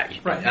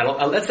 Right.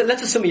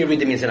 Let's assume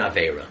Yerida means an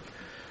Avera.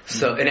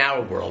 So in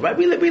our world, right,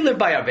 we live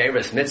by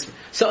Averas.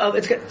 So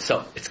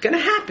it's going to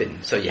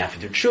happen. So you have to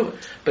do tshuva,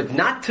 but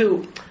not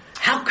to.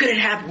 How could it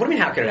happen? What do you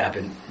mean? How could it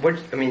happen?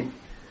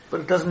 But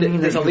it doesn't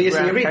mean that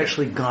you've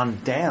actually gone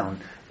down.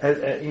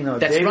 That's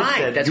David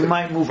right. said you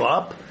might move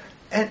up.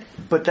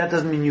 But that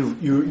doesn't mean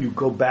you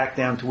go back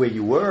down to where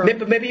you were.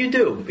 But maybe you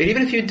do. And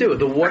even if you do,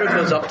 the water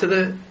goes up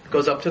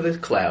to the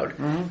cloud,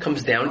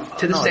 comes down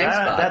to the same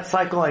spot. That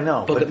cycle I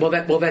know.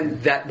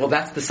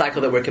 That's the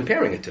cycle that we're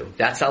comparing it to.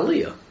 That's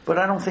Aliyah. But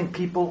I don't think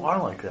people are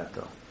like that,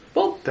 though.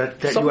 Well,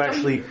 that you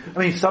actually. I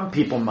mean, some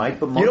people might,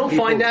 but most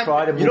people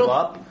try to move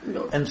up,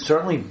 and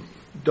certainly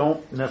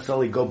don't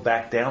necessarily go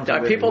back down. There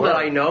are people that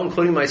I know,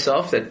 including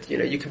myself, that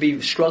you could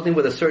be struggling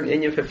with a certain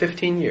inyan for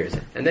 15 years,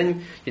 and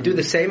then you do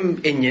the same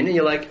inyan, and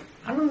you're like,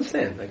 I don't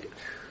understand. Like,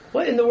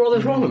 what in the world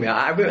is wrong with me?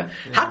 How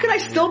can I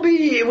still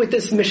be with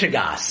this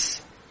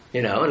mishigas?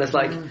 And it's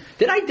like,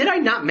 did I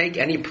not make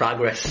any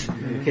progress?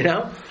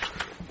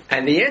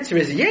 And the answer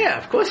is, yeah,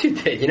 of course you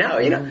did.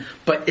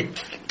 But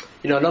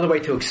another way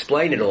to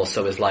explain it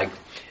also is like,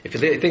 if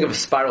you think of a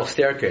spiral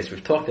staircase,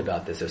 we've talked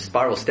about this, a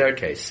spiral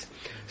staircase.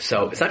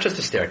 So it's not just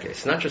a staircase.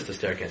 It's not just a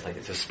staircase like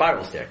it's a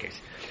spiral staircase.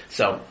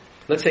 So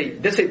let's say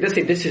this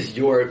is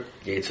your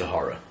Yetzer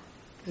Hara.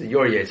 This is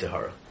your Yetzer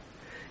Hara.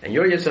 And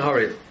your Yetzer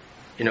Hara,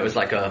 is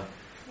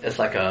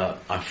like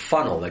a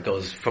funnel that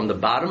goes from the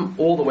bottom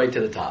all the way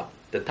to the top.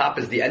 The top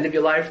is the end of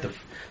your life.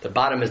 The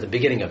bottom is the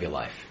beginning of your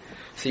life.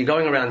 So you're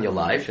going around your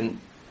life, and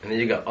then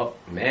you go, oh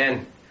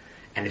man,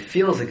 and it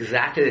feels like you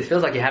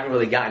haven't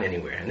really gotten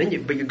anywhere. And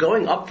then but you're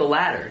going up the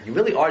ladder. You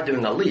really are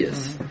doing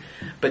aliyahs.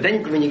 But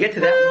then when you get to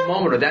that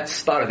moment or that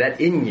spot or that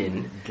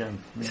inyan,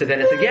 so then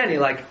it's again,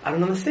 you're like, I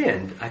don't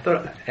understand. I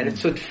thought, and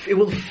it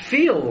will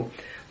feel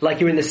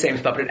like you're in the same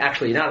spot, but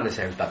actually you're not in the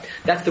same spot.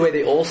 That's the way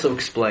they also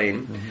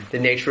explain the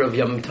nature of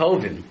Yom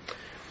Tovim.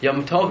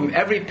 Yom Tovim,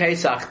 every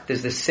Pesach,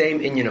 there's the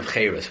same inyan of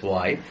Cheres.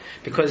 Why?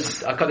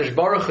 Because HaKadosh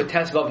Baruch Hu,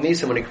 Tesvav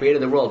Nisan, when He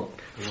created the world,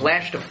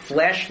 flashed a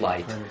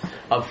flashlight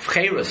of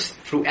Cheres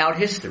throughout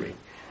history.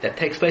 That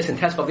takes place in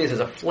Tesvav Nisan.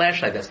 There's a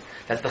flashlight.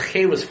 That's the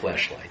Cheres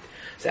flashlight.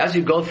 So as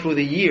you go through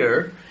the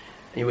year,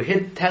 and you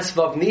hit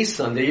Tesvav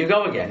Nisan, there you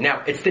go again.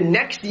 Now, it's the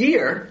next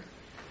year.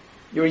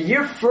 You're a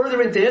year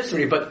further into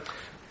history, but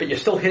you're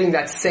still hitting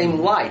that same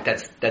light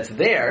that's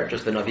there,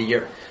 just another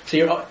year.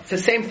 So it's the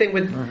same thing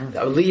with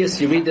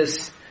Elias, you read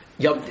this,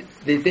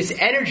 this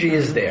energy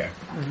is there.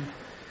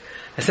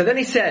 And so then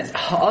he says,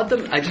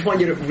 Ha'adam, I just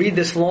want you to read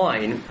this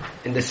line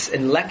in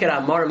Leket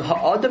Amarim,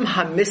 Ha'adam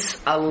hamis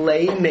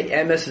alei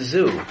me'emes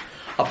zu.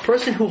 A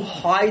person who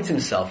hides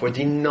himself or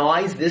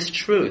denies this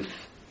truth.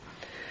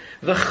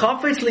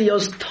 V'chafetz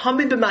liyos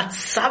tamid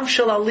b'matzav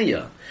shel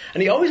aliyah.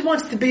 And he always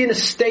wants to be in a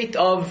state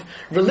of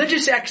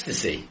religious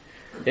ecstasy.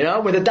 You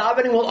know, where the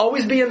davening will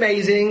always be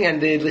amazing,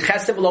 and the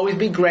chesed will always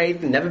be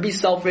great, and never be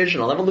selfish,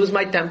 and I'll never lose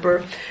my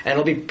temper, and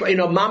it'll be,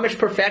 mamish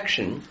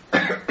perfection.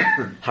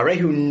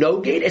 Harehu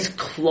noged es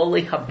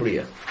kloli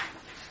habriya.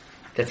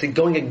 That's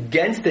going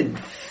against the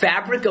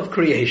fabric of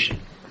creation.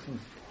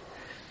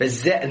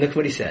 And look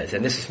what he says,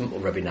 and this is from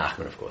Rabbi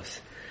Nachman, of course.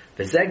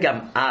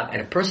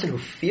 And a person who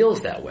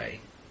feels that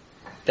way,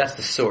 that's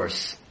the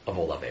source of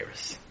all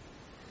averos.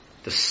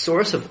 The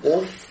source of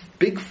all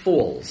big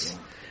falls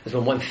is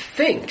when one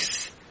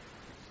thinks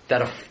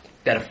that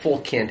a fall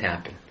can't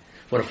happen.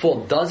 When a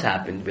fall does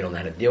happen, we don't know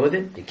how to deal with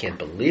it, you can't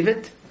believe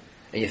it,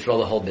 and you throw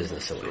the whole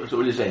business away. So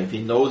what are you saying? If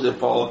he knows a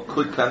fall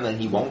could come, then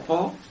he won't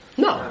fall?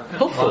 No,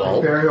 he'll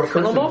fall. He'll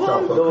curse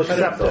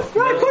himself.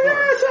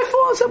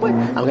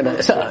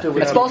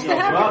 It's supposed to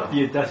happen.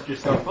 You dust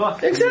yourself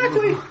up.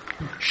 Exactly.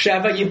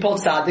 Sheva Yipol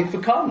Tzadik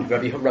v'kam.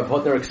 Rav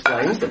Hutner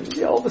explains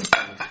that all the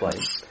stuff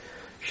explains.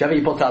 Sheva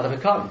Yipol Tzadik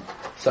v'kam.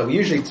 So we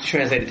usually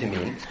translate it to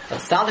mean a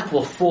tzaddik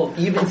will fall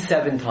even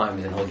 7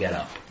 times and he'll get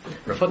up.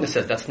 Rav Hutner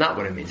says that's not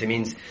what it means. It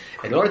means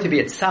in order to be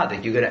a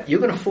tzaddik, you're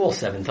gonna fall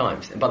 7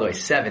 times. And by the way,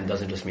 7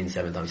 doesn't just mean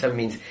 7 times. 7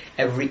 means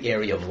every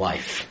area of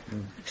life.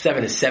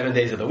 7 is 7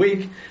 days of the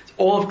week. It's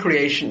all of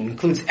creation. It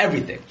includes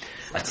everything.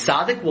 A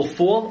tzaddik will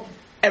fall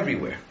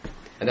everywhere.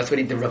 And that's what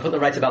Rav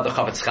Hutner writes about the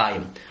Chafetz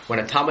Chaim. When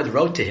a Talmud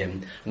wrote to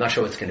him, I'm not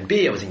sure what's going to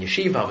be, I was in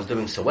yeshiva, I was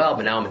doing so well,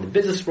 but now I'm in the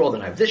business world,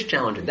 and I have this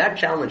challenge and that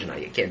challenge, and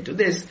I can't do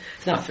this.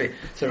 It's not fair.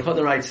 So Rav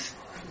Hutner writes,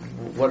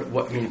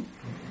 I mean,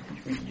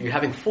 you're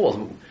having falls.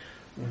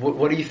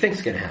 What do you think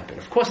is going to happen?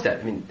 Of course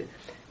that, and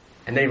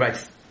then he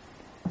writes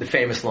the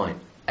famous line,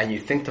 and you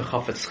think the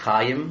Chafetz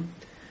Chaim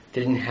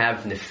didn't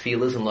have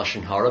nefilas and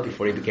Lashon Hara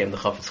before he became the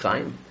Chafetz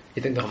Chaim?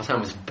 You think the Chafetz Chaim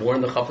was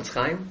born the Chafetz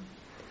Chaim?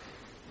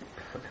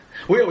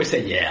 We always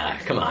say, yeah,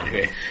 come on.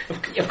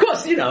 Of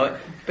course, but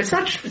it's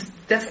not,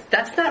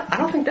 that's not, I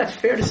don't think that's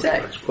fair to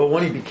say. But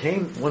once he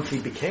became the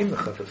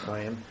Chafetz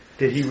Chaim,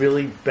 did he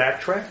really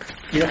backtrack?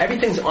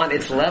 Everything's on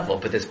its level,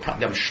 but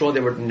I'm sure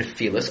there were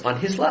nefilas on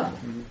his level.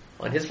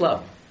 On his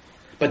level.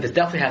 But there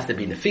definitely has to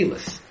be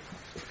nefilas.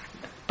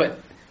 But,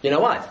 you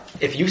know what?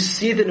 If you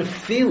see the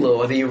nefila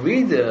or the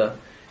yerida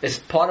as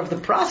part of the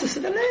process,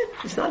 then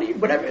it's not even,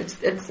 whatever, it's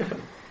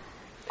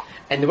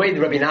and the way the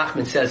Rabbi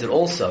Nachman says it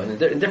also, in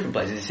different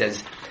places, he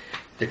says,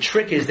 the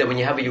trick is that when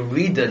you have a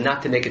yerida,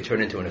 not to make it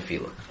turn into an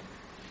nefila.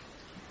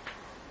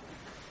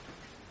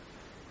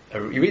 A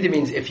yerida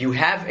means if you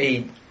have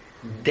a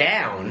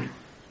down,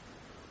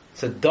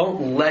 so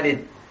don't let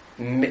it,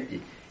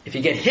 if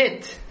you get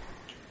hit,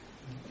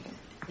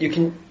 you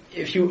can,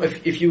 if you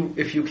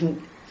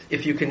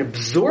can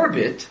absorb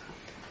it,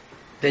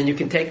 then you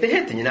can take the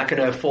hit, and you're not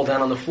going to fall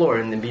down on the floor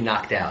and then be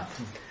knocked out.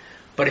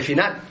 But if you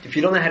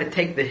don't know how to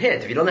take the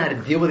hit, if you don't know how to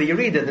deal with the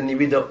yerida, then the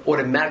yerida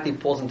automatically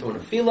pulls into an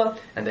nefila,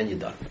 and then you're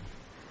done. So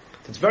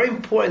it's very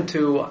important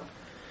to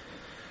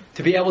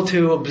be able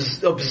to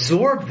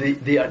absorb the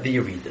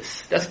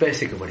yeridas. That's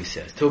basically what he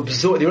says. To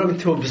absorb,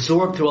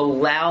 to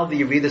allow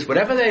the yeridas,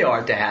 whatever they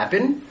are, to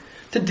happen,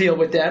 to deal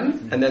with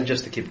them, and then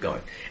just to keep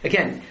going.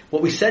 Again,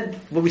 what we said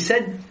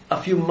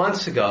a few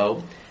months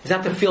ago is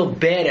not to feel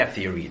bad after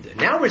yerida.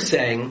 Now we're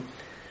saying,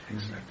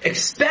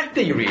 expect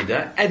the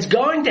yerida, it's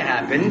going to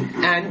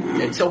happen,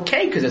 and it's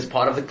okay because it's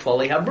part of the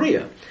klali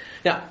habriya.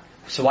 Now,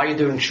 so why are you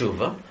doing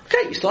tshuva?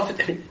 Okay, you still have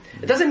to.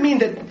 It doesn't mean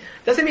that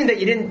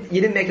you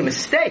didn't make a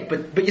mistake,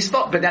 but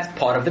that's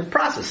part of the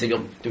process. So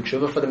you'll do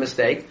tshuva for the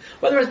mistake,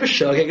 whether it's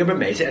b'shogeg or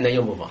b'meisa, and then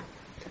you'll move on.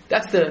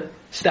 That's the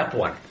step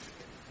 1.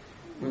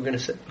 We're going to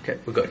say, okay,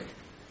 we're good.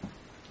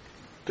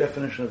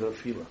 Definition of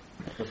nefila.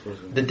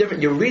 The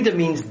different yerida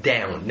means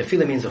down.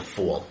 Nefila means a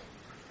fall.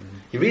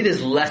 Yerida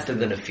is less than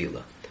the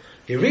nefila.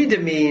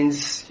 Yerida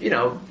means,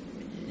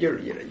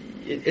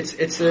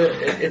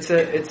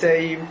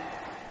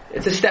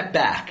 it's a step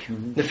back.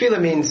 Nefila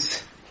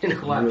means,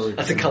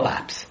 that's a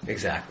collapse.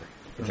 Exactly.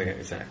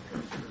 Exactly.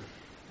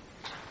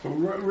 So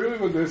really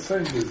what they're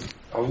saying is,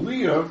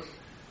 aliyah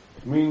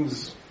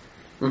means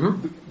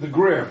the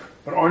graph.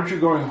 But aren't you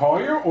going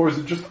higher, or is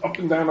it just up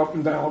and down, up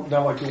and down, up and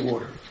down like the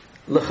water?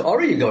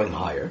 L'chara you're going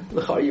higher.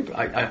 L'chara you're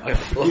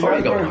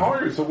going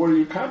higher, so what are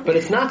you accomplishing? But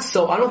it's not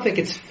so, I don't think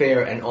it's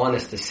fair and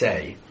honest to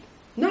say,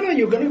 no,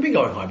 you're going to be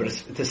going higher, but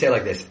it's to say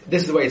like this.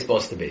 This is the way it's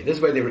supposed to be. This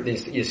is the way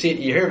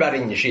you hear about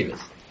it in yeshivas.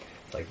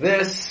 It's like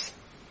this,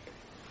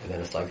 and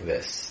then it's like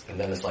this, and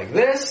then it's like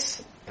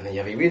this, and then you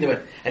have a read of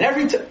it. And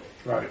every time,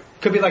 right.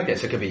 Could be like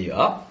this. It could be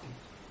up,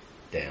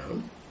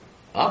 down,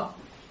 up,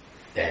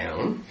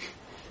 down,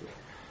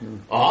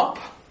 up.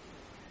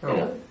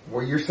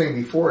 What you're saying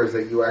before is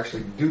that you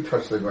actually do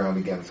touch the ground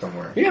again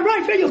somewhere. Yeah,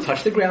 right. You'll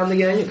touch the ground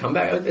again. You come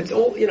back. It's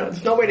all.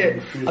 There's no way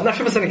to. I'm not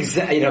sure if it's an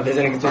exact.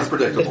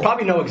 There's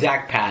probably no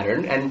exact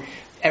pattern, and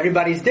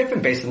everybody's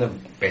different based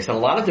on a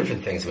lot of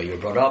different things. The way you were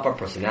brought up, our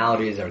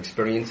personalities, our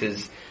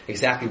experiences,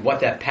 exactly what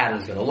that pattern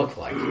is going to look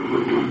like.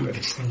 If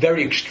it's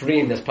very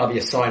extreme, that's probably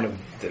a sign of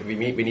that we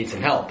need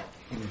some help.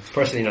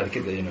 Person,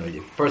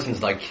 the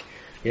person's like,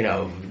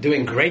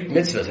 doing great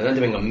mitzvahs and then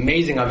doing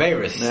amazing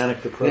averis.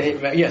 Manic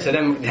depression. Yeah, so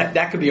then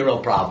that could be a real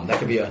problem. That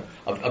could be a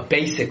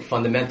basic,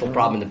 fundamental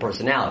problem in the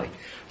personality.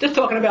 Just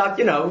talking about,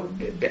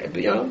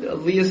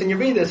 Elias and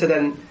Yerida, so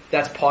then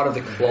that's part of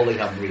the Kloli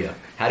Habriya.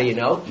 How do you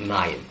know?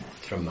 Mayim.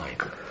 It's from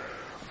Mayim.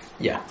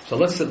 Yeah, so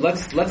let's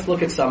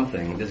look at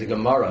something. There's a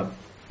Gemara.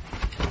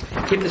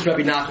 Keep this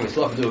Rabbi Nachman, we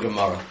still have to do a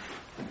Gemara.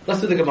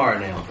 Let's do the Gemara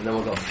now, and then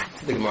we'll go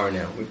to the Gemara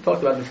now. We've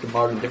talked about this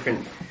Gemara in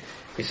different...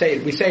 We say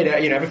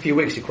that, every few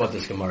weeks you quote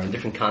this Gemara in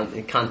different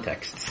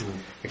contexts.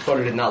 We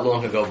quoted it not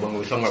long ago when we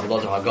were talking about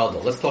Elazar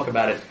HaGadol. Let's talk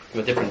about it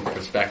from a different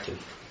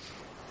perspective.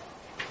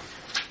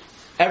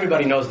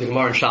 Everybody knows the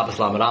Gemara in Shabbos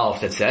Lamed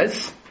Aleph that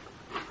says,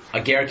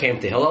 a ger came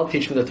to Hillel,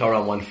 teach me the Torah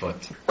on 1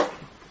 foot.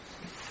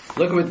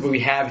 Look at what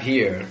we have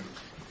here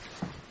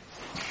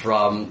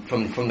from the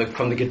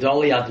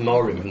Gedoli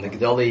Admorim, from the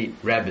Gedoli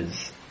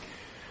Rebbes,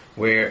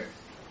 where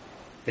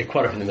they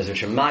quote it from the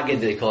Mezritcher Magid,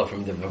 they quote it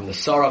from the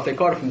Saraf, they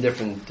quote it from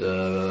different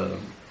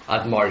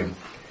Admorim.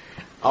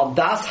 Al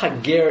Das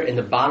Hager in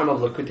the bottom of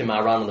Likutei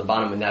Moharan, on the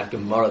bottom in that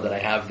Gemara that I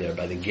have there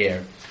by the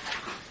Ger.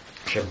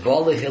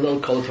 Shebala Hillel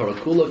Kol Torah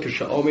Kula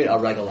Kishaomer Al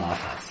Regal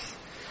Achas.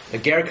 The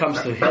Ger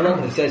comes to Hillel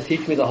and says,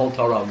 teach me the whole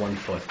Torah on 1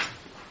 foot.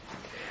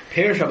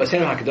 Perish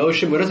Rabbeinu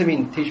HaKadoshim, what does it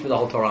mean, teach me the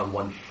whole Torah on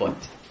 1 foot?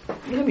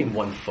 What does it mean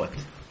 1 foot?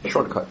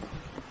 Shortcut.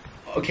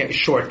 Okay,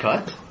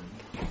 shortcut.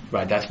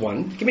 Right, that's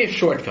one. Give me a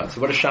shortcut.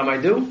 So what does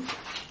Shammai do?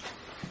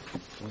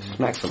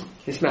 Smacks him.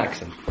 He smacks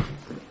him.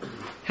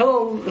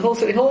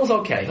 Hillel's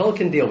okay. Hillel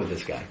can deal with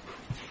this guy.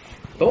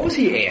 But what was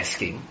he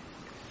asking?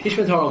 Teach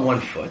me the Torah on 1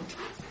 foot.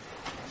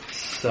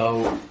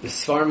 So the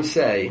Svarim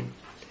say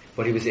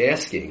what he was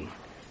asking,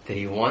 that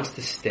he wants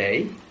to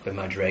stay by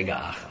Madrega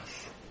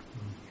Achas.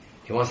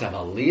 He wants to have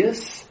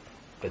Aliyas,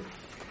 but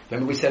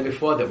remember we said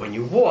before that when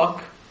you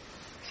walk,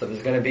 so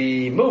there's going to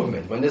be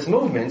movement. When there's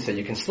movement, so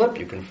you can slip,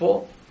 you can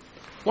fall.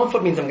 1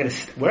 foot means I'm going to,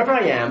 wherever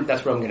I am,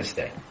 that's where I'm going to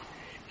stay.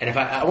 And if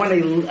I want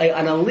an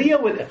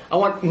aliyah I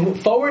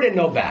want forward and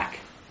no back.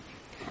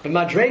 But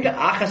madrega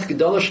achas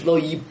gedolish lo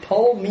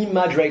yipol mi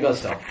madrega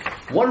so.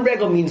 1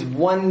 regal means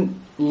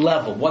 1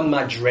 level, 1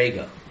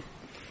 madrega.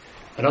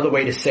 Another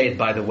way to say it,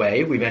 by the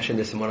way, we mentioned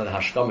this in one of the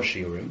Hashkama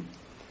Shiurim.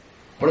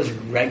 What does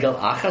regal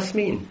achas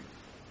mean?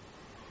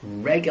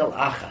 Regal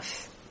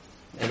achas.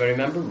 Anybody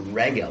remember?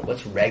 Regel.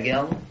 What's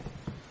regel?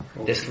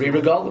 There's 3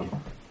 regalim.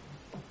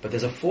 But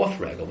there's a 4th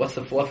regal. What's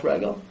the 4th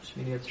regal?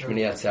 Shmini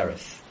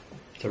Atzeres.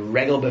 It's a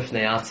regel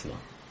b'fnei atzma.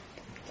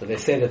 So they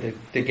say that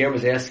the Ger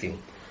was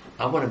asking,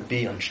 I want to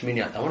be on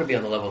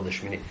the level of the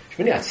Shmini.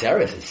 Shmini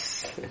Atzeres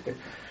is,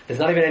 there's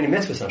not even any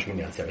mitzvahs on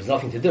Shmini Atzeres. There's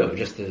nothing to do.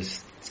 Just to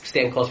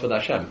stand close with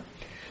Hashem.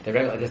 The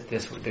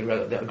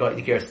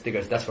Ger,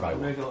 that's what I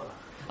want.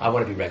 I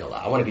want to be regular.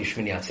 I want to be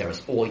Shmini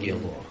Atzeres all year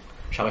long.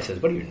 Shammai says,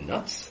 what are you,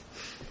 nuts?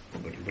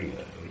 What are you,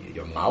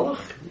 you're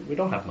malach? We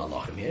don't have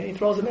malachim here. He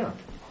throws him out.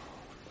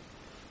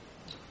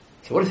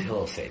 So what does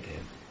Hillel say to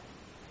him?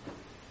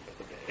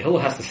 Hillel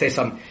has to say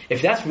something.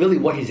 If that's really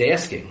what he's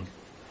asking,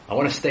 I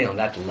want to stay on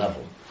that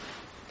level.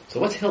 So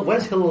what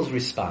is Hillel's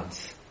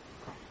response?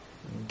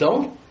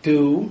 Don't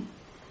do...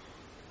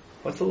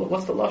 What's the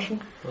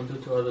lashon? Don't do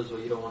to others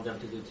what you don't want them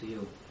to do to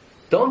you.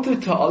 Don't do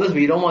to others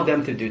what you don't want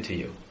them to do to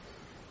you.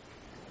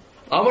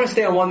 I want to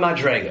stay on 1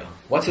 madrega.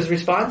 What's his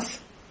response?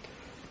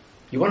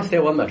 You want to stay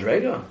on 1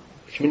 madrega?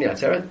 Shmini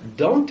Atzeret?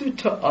 Don't do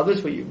to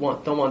others what you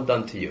don't want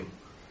done to you.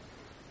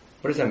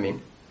 What does that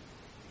mean?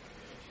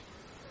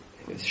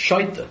 It's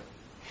shaita.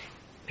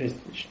 This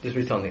is what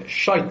he's telling me.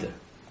 Shaita.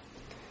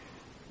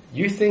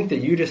 You think that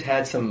you just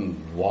had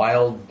some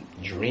wild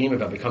dream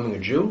about becoming a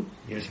Jew?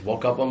 You just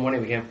woke up one morning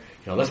and became,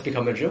 let's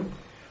become a Jew?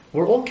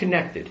 We're all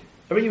connected.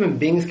 Every human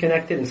being is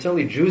connected, and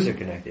certainly Jews are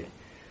connected.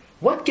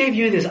 What gave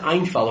you this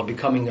einfall of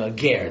becoming a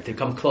ger, to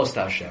come close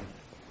to Hashem?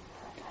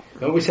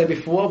 Remember we said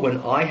before, when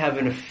I have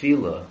an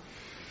nefila,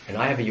 and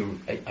I have an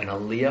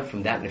aliyah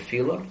from that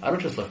nefila, I don't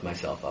just lift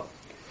myself up.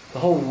 The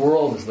whole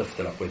world is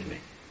lifted up with me.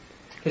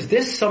 Because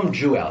there's some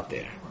Jew out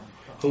there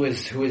who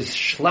is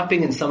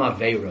schlepping in some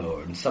aveira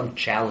or in some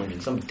challenge,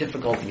 in some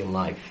difficulty in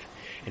life.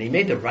 And he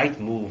made the right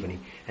move, and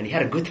he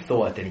had a good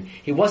thought, and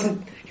he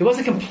wasn't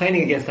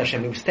complaining against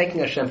Hashem, he was thanking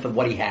Hashem for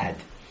what he had.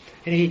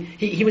 And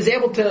he was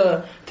able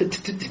to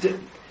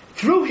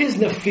through his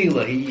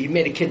nefila, he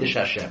made a kiddush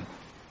Hashem.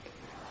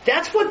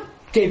 That's what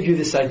gave you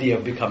this idea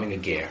of becoming a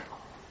ger.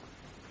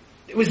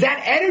 It was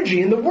that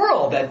energy in the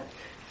world that,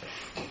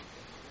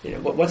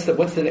 what's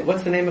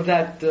the name of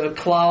that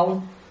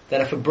klal? That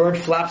if a bird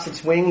flaps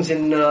its wings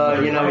in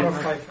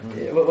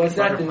what's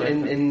that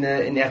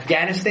in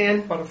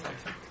Afghanistan?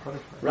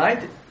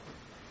 Right?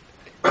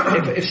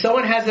 If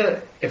someone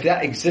if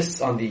that exists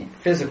on the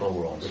physical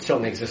world, it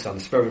certainly exists on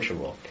the spiritual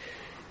world.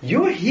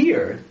 You're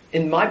here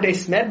in my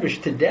Beis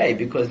Medrash today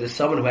because there's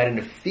someone who had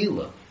a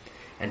nefila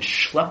and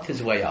schlepped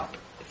his way up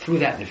through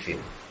that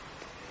nefila.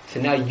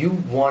 So now you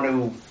want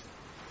to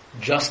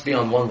just be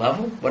on one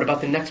level? What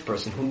about the next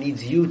person who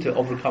needs you to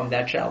overcome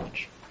that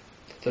challenge?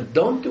 So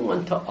don't do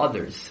unto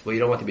others what you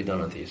don't want to be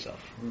done unto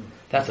yourself.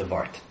 That's a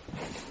vart.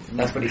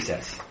 That's what he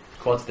says.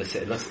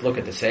 Let's look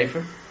at the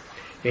Sefer.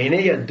 You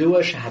think a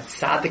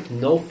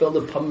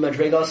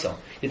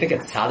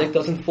tzaddik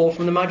doesn't fall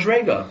from the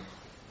madrega?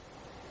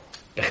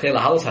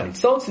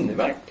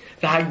 Right?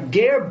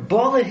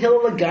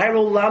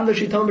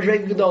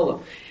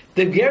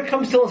 The ger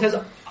comes to him and says,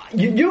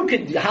 you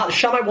can,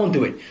 Shammai won't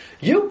do it.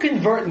 You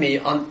convert me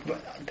on,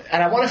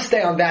 and I want to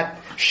stay on that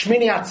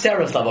Shmini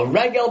Atzeres level,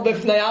 regel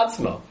b'fnei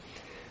atzmo.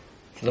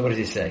 So what does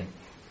he say?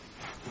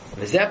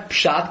 V'zeh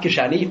pshat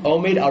kishani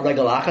omed al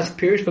regel achas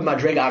pirish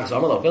b'madrega achas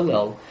omer lo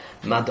vilel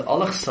mad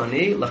olach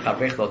sani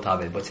lechavrech lo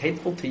tavid. What's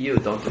hateful to you,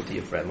 don't do to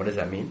your friend. What does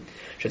that mean?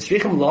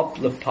 Shetzrichim lo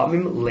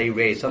lepamim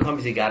leirei.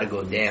 Sometimes you got to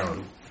go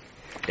down.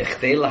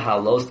 Echdei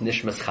lahalos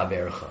nishmas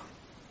chavercha.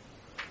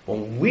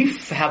 When we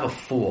have a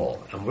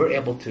fall and we're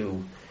able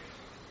to,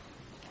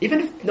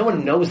 even if no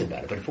one knows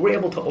about it, but if we're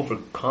able to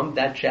overcome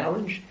that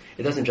challenge,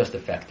 it doesn't just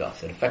affect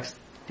us. It affects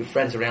your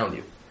friends around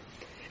you.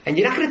 And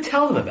you're not going to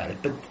tell them about it,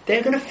 but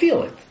they're going to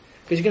feel it.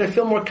 Because you're going to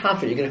feel more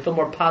confident, you're going to feel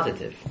more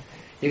positive.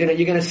 You're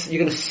going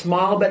to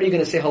smile better, you're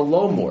going to say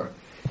hello more.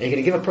 And you're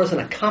going to give a person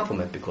a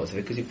compliment because of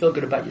it, because you feel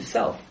good about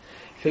yourself.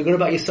 You feel good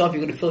about yourself,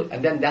 you're going to feel,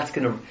 and then that's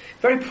going to,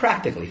 very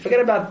practically, forget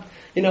about,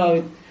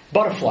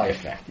 butterfly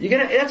effect.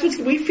 That's what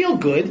we feel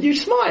good. You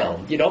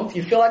smile.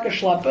 You feel like a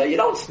schlepper. You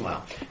don't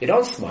smile. You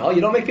don't smile. You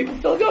don't make people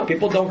feel good.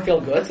 People don't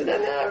feel good. So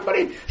then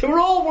everybody. So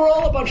we're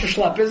all a bunch of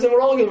schleppers, and we're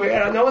all good.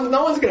 No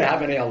one's going to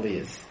have any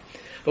aliyahs.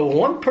 But when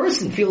one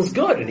person feels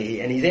good, and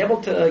he's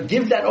able to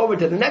give that over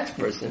to the next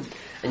person,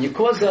 and you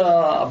cause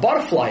a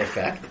butterfly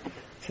effect.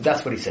 So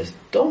that's what he says.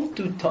 Don't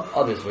do to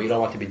others what you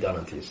don't want to be done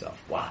unto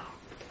yourself. Wow.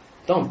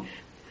 Don't.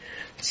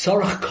 That's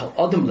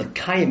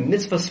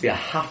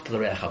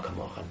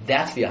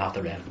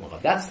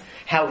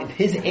how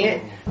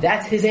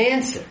that's his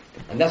answer.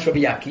 And that's Rabbi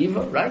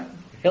Akiva, right?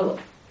 Hillel.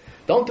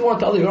 Don't do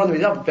unto others what you want to be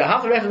done.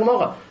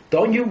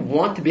 Don't you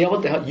want to be able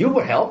to help? You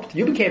were helped.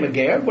 You became a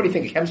ger. What do you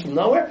think? It comes from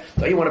nowhere?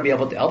 Don't you want to be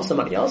able to help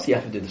somebody else? You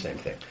have to do the same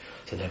thing.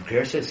 So the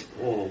ger says,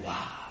 oh,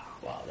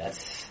 wow,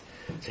 that's...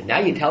 So now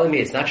you're telling me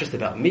it's not just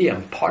about me.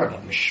 I'm part of a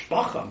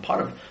mishpacha. I'm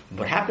part of...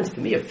 What happens to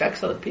me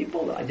affects other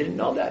people? I didn't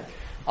know that.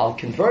 I'll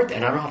convert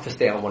and I don't have to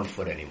stay on one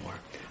foot anymore.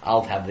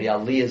 I'll have the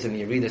aliyahs and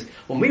the yeridas.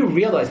 When we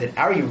realize that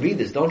our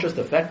yeridas don't just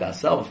affect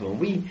ourselves, when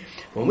we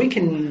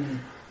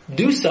can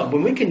do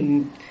when we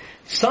can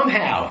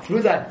somehow,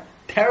 through that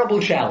terrible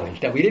challenge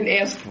that we didn't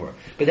ask for,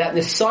 but that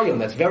nisayim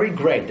that's very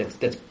great,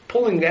 that's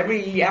pulling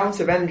every ounce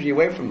of energy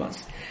away from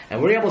us,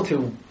 and we're able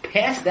to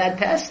pass that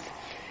test,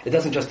 it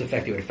doesn't just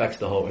affect you, it affects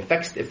the whole, it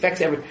affects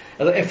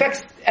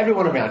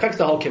everyone around, it affects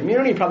the whole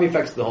community, it probably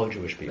affects the whole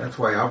Jewish people. That's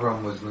why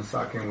Abraham was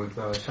masakin with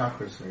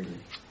chakras, maybe.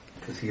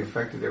 Because he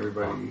affected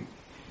everybody.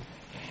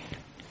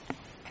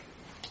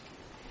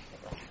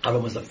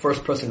 Abraham was the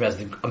first person who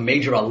has a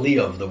major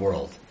aliyah of the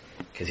world.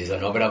 Because he's an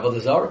Oved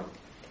Avodah Zarah.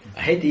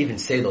 I hate to even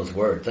say those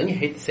words. Don't you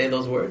hate to say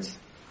those words?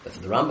 That's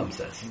what the Rambam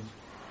says.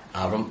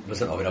 Abraham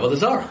was an Oved Avodah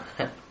Zarah.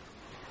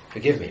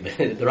 Forgive me,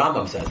 the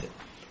Rambam says it.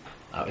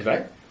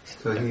 Right?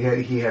 So he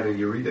had a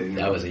Yerida.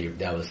 That was a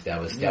Nefila.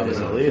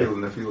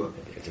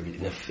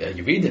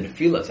 Yerida,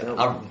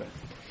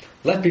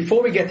 Nefila.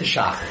 Before we get to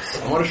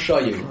Shachris, I want to show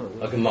you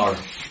a Gemara.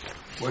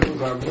 Where's the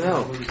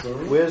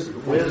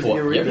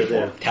Yerida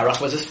there? Terach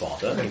was his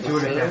father. Where's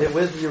the Yerida?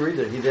 Where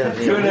did he have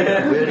the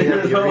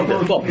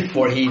Yerida? Well,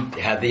 before he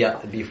had the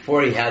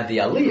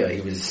Aliyah,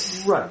 he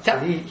was right. So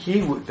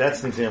he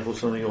that's an example of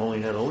somebody who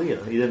only had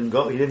Aliyah. He didn't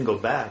go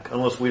back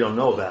unless we don't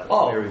know about it.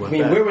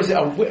 Where was it?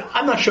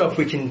 I'm not sure if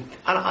we can.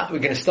 We're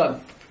going to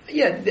start.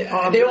 Yeah, they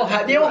all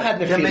had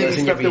Nefilas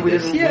and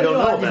Yeridas. Yeah, they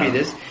all had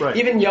Yeridas. Right.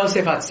 Even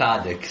Yosef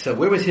HaTzadik. So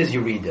where was his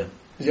Yerida?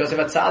 Yosef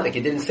HaTzadik,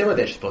 he didn't say what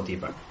they should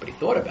Potiphar, but he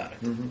thought about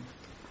it. Mm-hmm.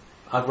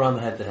 Avram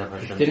had to have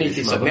Hashem. For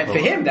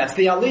him, that's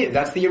the Aliyah,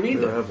 that's the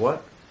Yerida. Have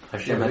what?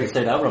 Hashem had to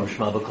say to Avram,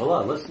 Shema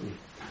B'Kolah, listen.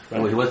 Right.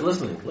 Well, he was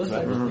listening. Right.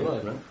 Mm-hmm.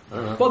 Right. I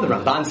don't know. Well, the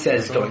Ramban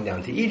says going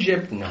down to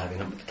Egypt and having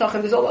a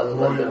Tachan, there's all other.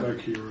 What? Right,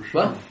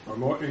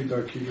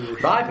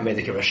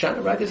 Medek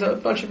Roshana, right? There's a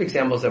bunch of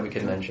examples that we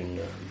can mention.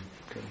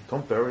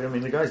 Don't bury him. I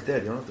mean, the guy's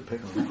dead. You don't have to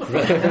pick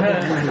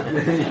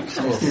him.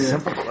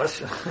 Simple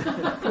question.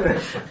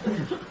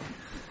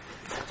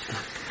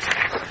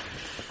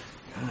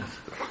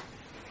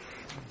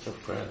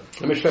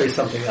 Let me show you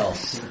something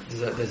else.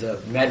 There's a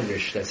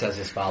medrash that says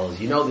as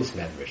follows. You know this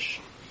medrash.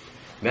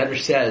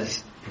 Medrash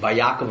says by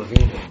Yaakov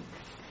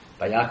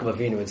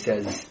Avinu it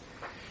says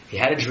he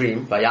had a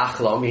dream. By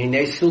Yachlom,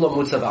 Hinei Sulam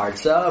Mutzav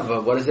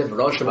Arza. What is it?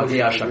 Rosh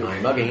Magiya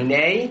Shamayim.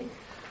 Hinei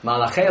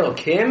Malachei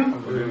Elokim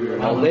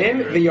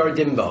Olim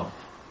V'Yordimbo.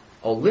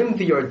 Olim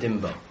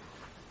V'Yordimbo.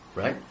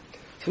 Right.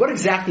 So what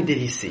exactly did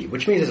he see?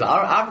 Which means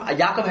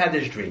Yaakov had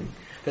this dream.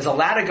 There's a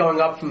ladder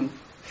going up from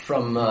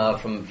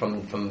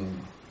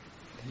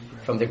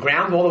the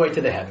ground all the way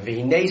to the heaven.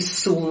 V'hinei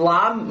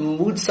sulam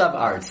mutzav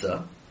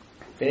arza.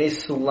 V'hinei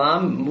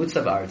sulam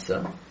mutzav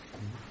arza.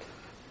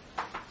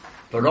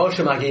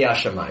 V'rosh Magia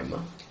Shemaima.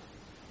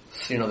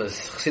 So, the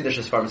Chassidish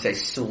Sfarim say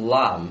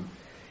Sulam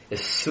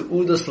is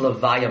Su'udus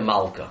Levaya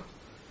Malka.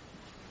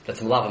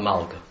 That's Malava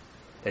Malka.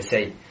 They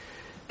say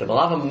the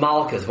Malava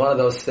Malka is one of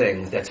those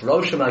things that's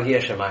Rosh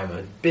Magia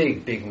Shemaima,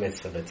 big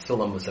mitzvah, that's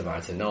Sulam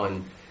Musavar, so no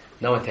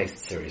one takes it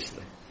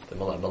seriously. The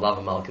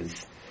Malava Malka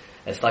is,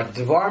 it's like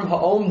Dvarm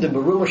Ha'om de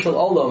Meruma Shel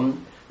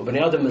Olam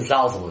U'Bnei Adam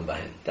Mezalzalim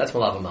Bahin. That's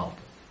Malava Malka.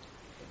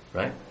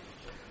 Right?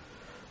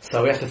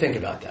 So we have to think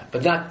about that.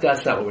 But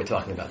that's not what we're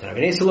talking about. The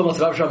Medrash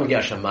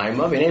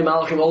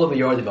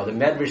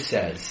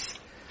says,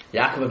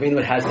 Yaakov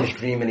Avinu has this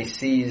dream and he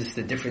sees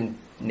the different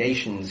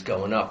nations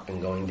going up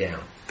and going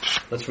down.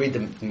 Let's read the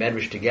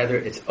Medrash together.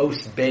 It's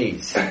Os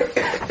Beis.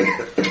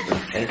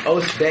 And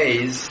Os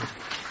Beis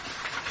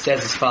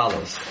says as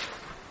follows.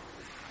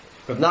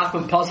 Rav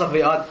Nachman Pasach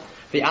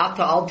V'ata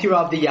al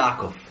tirav the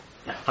Yaakov.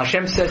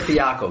 Hashem says to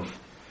Yaakov,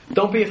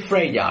 don't be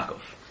afraid, Yaakov.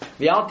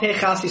 V'al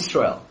techas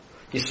Yisrael.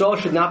 Yisrael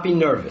should not be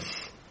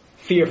nervous,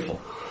 fearful.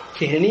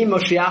 Kihini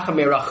Moshiach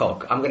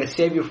merachok. I'm going to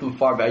save you from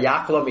far.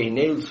 V'yachlo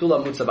v'hinei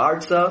l'sula mutzav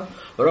arza.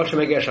 V'rosh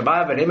meger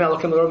shabbai. V'nei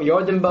me'alokim l'rom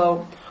yordim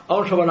bo.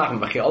 On shabonachim.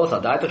 V'chi olos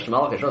adaytach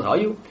sh'malach yashores. How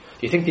you?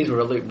 Do you think these were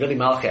really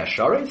malachei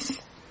ashores?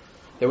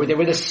 They were the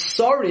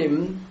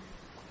Sorim.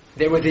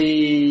 They were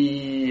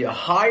the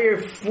higher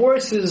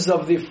forces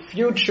of the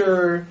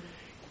future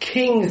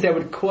kings that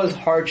would cause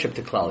hardship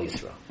to Klal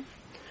Yisrael.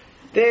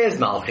 There's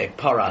Malchek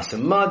Paras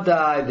and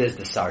Madai, there's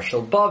the Sar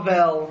Shel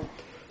Bavel.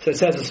 So it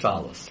says as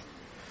follows.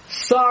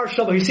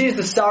 He sees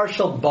the Sar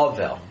Shel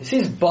Bavel. He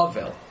sees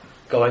Bavel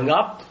going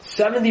up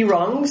 70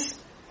 rungs,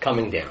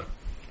 coming down.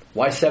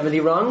 Why 70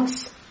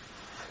 rungs?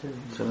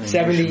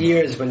 70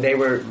 years when they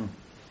were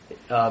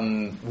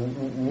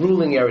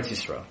ruling Eretz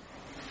Yisrael.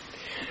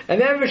 And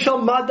then Shel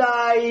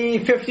Madai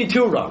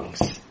 52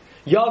 rungs.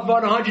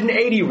 Yavan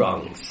 180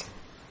 rungs.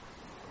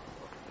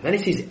 And then he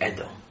sees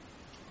Edom.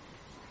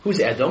 Who's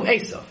Edom?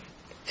 Esav.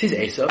 He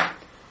sees Esav.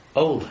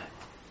 Ola.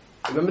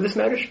 Remember this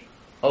Medrash?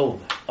 Ola.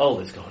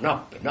 Ola's going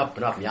up and up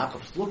and up.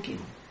 Yaakov's looking.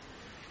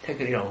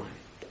 Take it,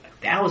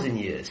 1,000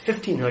 years,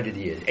 1,500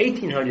 years,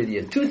 1,800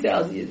 years,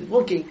 2,000 years,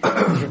 looking.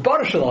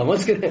 Rebbeinu Shalom,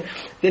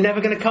 they're never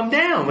going to come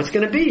down. What's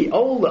going to be?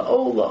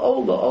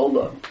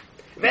 Ola.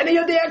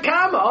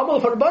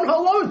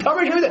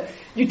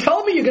 You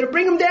told me you're going to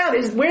bring him down.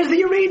 Where's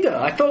the Yerida?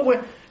 I thought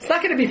it's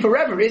not going to be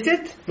forever, is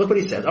it? Look what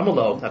he says.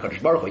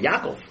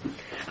 Yaakov.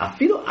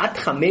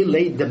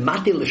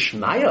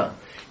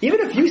 Even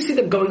if you see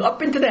them going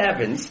up into the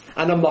heavens,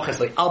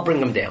 I'll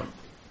bring them down.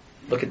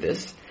 Look at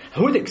this.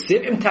 If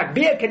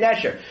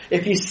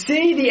you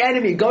see the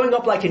enemy going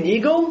up like an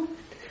eagle,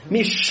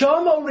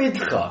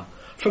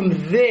 from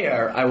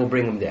there I will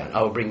bring him down.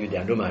 I will bring you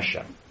down.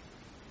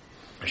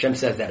 Hashem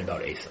says that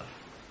about Esav.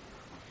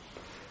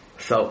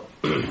 So,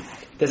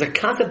 there's a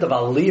concept of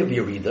Aliyah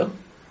Yerida,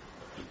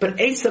 but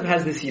Esav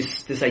has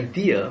this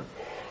idea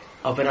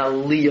of an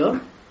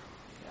Aliyah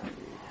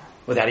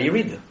without a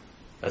Yerida.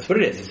 That's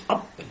what it is. It's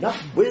up and up.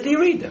 Where's the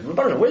Yerida?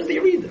 Where's the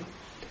Yerida?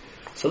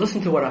 So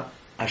listen to what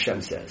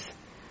Hashem says.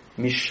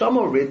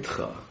 Mishama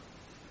Ridcha.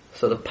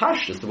 So the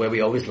Pashtus, the way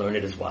we always learn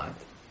it is what?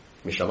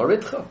 Mishama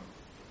Ridcha.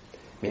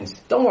 Means,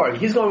 don't worry,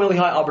 he's going really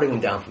high, I'll bring him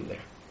down from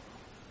there.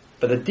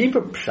 But the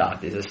deeper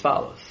pshat is as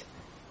follows.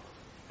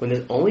 When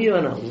there's only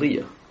an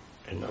aliyah,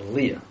 and no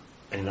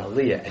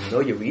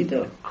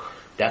yerida,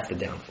 that's the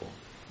downfall.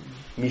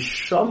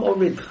 Misham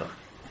oridcha.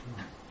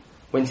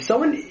 When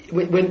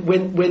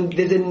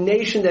there's a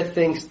nation that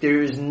thinks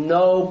there is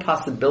no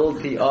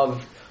possibility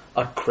of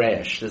a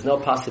crash, there's no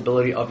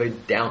possibility of a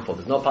downfall,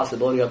 there's no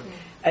possibility of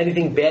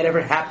anything bad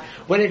ever happen,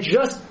 when it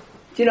just,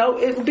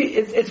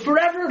 it's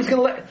forever, it's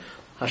gonna let,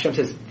 Hashem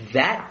says,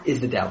 that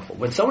is the downfall.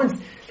 When someone's,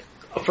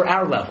 for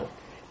our level,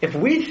 if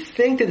we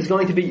think that it's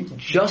going to be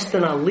just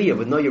an aliyah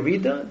with no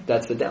yerida,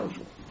 that's the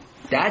downfall.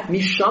 That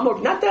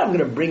misham, not that I'm going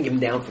to bring him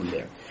down from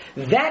there.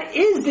 That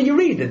is the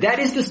yerida. That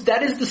is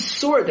the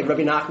sword that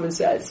Rabbi Nachman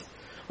says.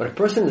 When a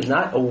person is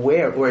not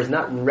aware or is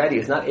not ready,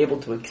 is not able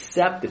to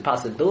accept the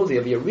possibility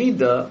of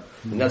yerida,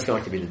 then that's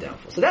going to be the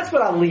downfall. So that's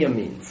what aliyah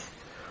means.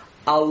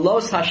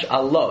 Alos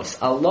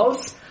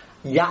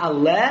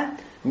ya'aleh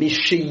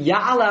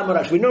mishiya'aleh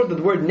amarash. We know that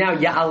the word now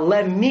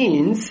ya'aleh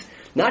means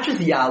not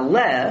just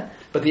ya'aleh,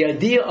 but the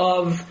idea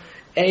of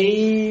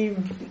a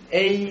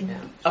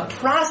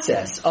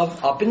process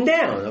of up and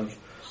down,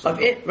 of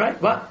it,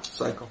 right? What?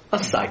 Cycle.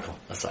 A cycle.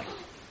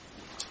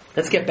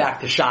 Let's get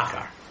back to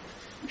Shachar.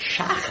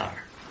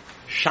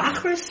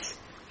 Shachris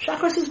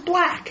is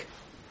black.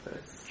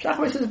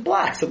 Shachris is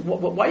black. So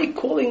why are you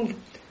calling...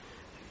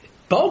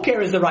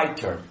 Boker is the right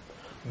term.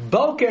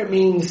 Boker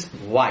means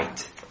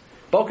white.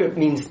 Boker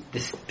means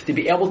to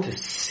be able to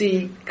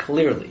see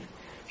clearly.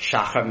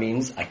 Shachar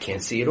means I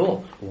can't see at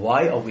all.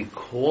 Why are we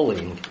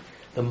calling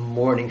the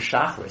morning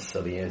Shachris?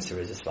 So the answer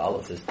is as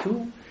follows. There's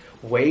two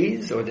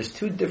ways, or there's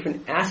two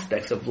different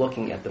aspects of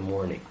looking at the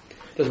morning.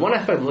 There's one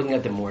aspect of looking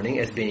at the morning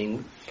as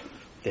being,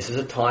 this is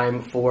a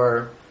time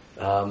for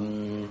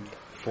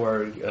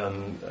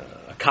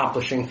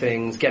accomplishing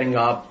things, getting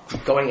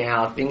up, going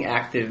out, being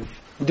active,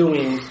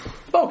 doing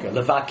boker,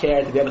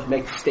 levaker, to be able to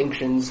make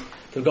distinctions,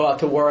 to go out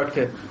to work,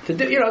 to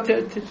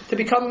do, to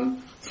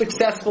become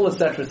successful,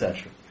 etc.,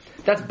 etc.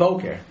 That's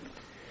boker.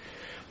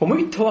 When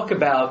we talk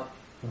about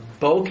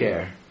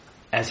boker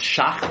as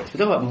shachris, we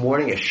talk about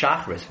morning as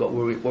shachris.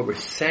 What we're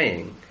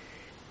saying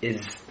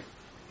is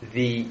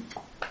the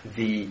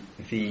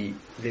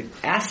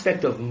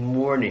aspect of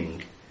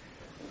morning,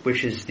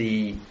 which is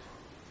the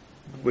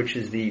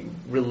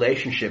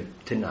relationship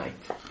to night.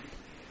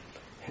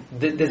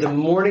 There's a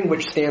morning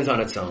which stands on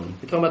its own.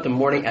 We're talking about the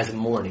morning as a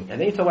morning, and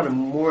then you talk about a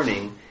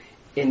morning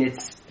in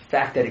its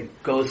fact that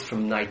it goes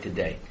from night to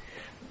day.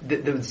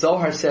 The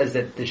Zohar says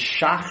that the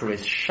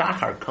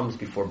shachar comes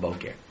before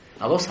boker.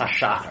 Alos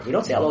hashachar. We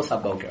don't say alos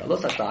haboker.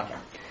 Alos hashachar.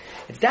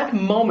 It's that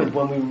moment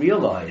when we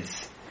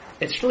realize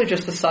it's really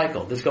just a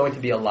cycle. There's going to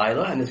be a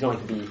Laila, and it's going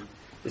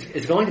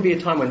to be a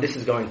time when this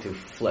is going to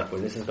flip,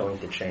 when this is going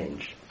to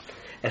change.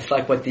 It's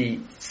like what the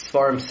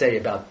Sfarim say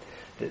about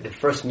the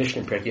first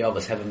Mishnah in Pirkei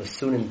Avos, have a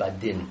masunim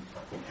badin.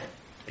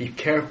 Be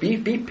careful,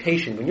 be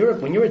patient. When you're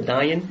a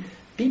dayan,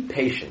 be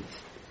patient.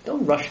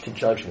 Don't rush to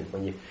judgment.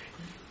 When you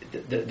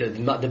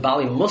the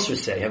Bali Musar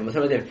say,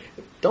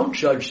 don't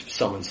judge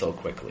someone so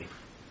quickly.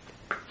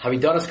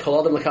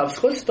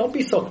 Don't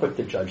be so quick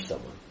to judge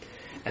someone.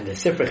 And the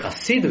Sifrei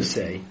Chasidus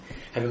say,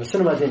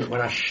 when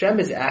Hashem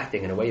is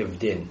acting in a way of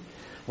din,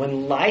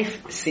 when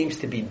life seems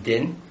to be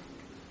din,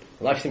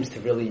 life seems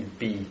to really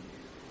be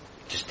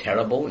just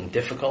terrible and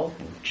difficult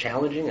and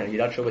challenging, and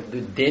you're not sure what to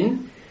do.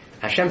 Din,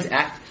 Hashem's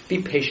act.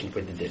 Be patient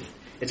with the din.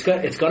 It's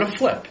going to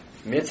flip.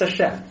 Mitzvah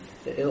Hashem.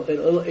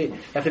 You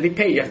have to be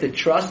patient. You have to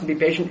trust and be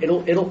patient.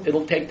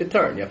 It'll take the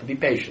turn. You have to be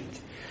patient.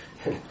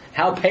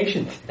 How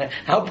patient do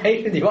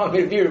you want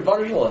me to be,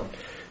 Rebbeinu Shalom?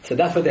 So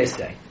that's what they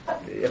say.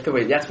 You have to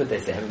wait. That's what they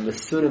say.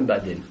 Masurim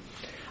badin.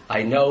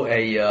 I know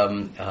I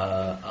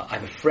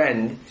have a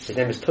friend. His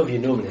name is Tovia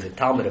Newman. He's a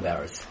Talmud of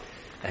ours,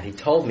 and he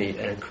told me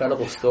an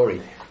incredible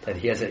story that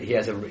he's a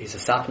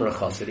Satmar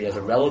Chassid. He has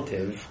a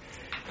relative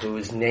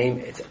whose name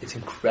it's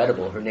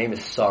incredible. Her name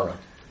is Sarah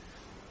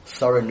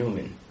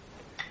Newman,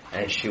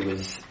 and she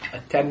was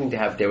attempting to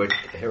have. Her and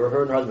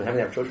her husband having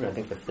to have children. I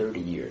think for 30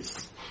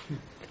 years.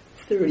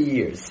 30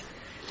 years.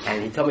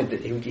 And he told me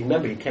that he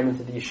came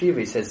into the yeshiva.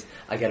 He says,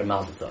 "I get a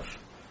mazel tov.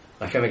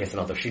 My family gets a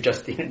mazel tov. She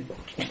just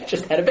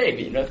had a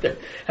baby. Have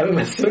a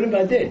masunim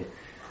badin."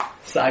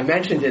 So I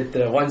mentioned it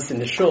once in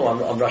the shul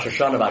on Rosh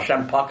Hashanah.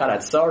 Hashem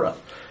pakarat Sarah.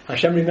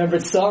 Hashem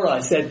remembered Sarah.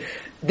 I said,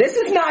 "This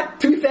is not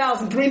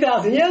 2,000,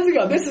 3,000 years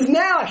ago. This is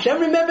now."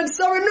 Hashem remembered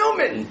Sarah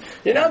Newman.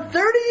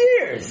 30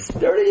 years,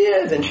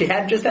 and she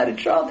had just had a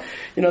child.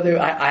 I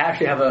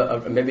actually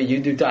have maybe you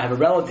do. I have a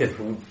relative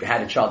who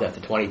had a child after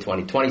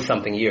 20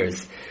 something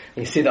years.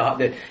 You see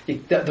the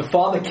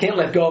father can't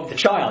let go of the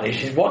child.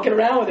 She's walking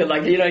around with it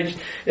like I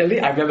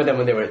remember them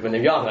when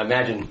they're young. I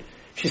imagine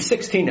she's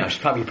 16 now. She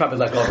probably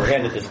let go of her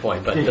hand at this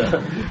point. But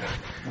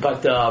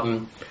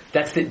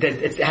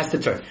it has to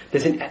turn.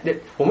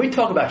 When we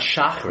talk about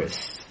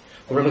shachris,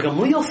 when Rabbi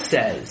Gamliel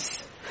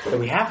says that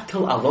we have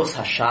till alos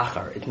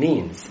hashachar, it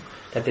means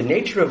that the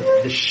nature of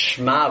the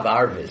Shema of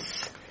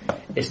Arvis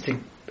is to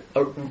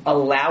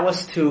allow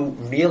us to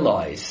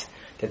realize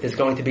that there's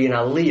going to be an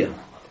aliyah.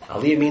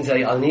 Aliyah means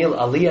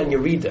aliyah and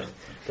yerida.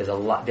 There's a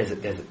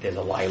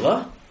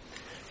Laila.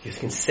 You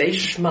can say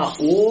Shema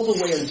all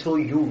the way until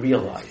you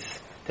realize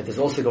that there's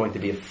also going to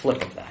be a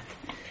flip of that.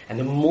 And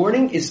the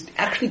morning is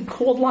actually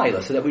called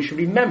Laila, so that we should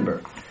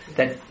remember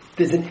that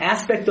there's an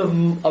aspect of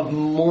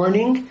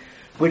morning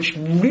which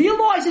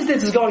realizes that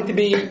there's going to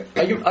be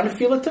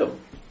unfeel too.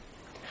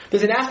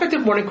 There's an aspect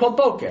of morning called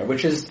Boker,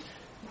 which is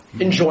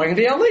enjoying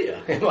the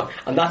Aliyah.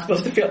 I'm not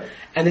supposed to feel.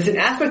 And there's an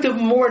aspect of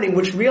morning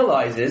which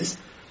realizes,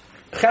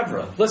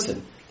 Chevra,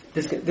 listen,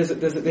 there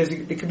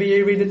could be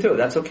a reader too.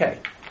 That's okay.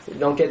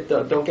 Don't get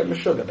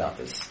meshug about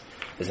this.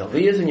 There's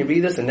Aliyahs and you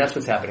read this, and that's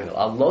what's happening.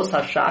 Alos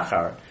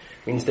HaShachar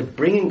means the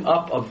bringing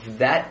up of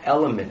that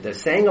element, the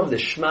saying of the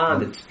Shema,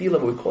 the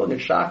Tefillah, what we call it the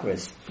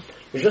Chakras.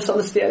 It's just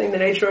understanding the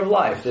nature of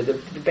life.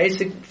 The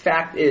basic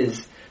fact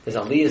is there's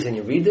Aliyahs and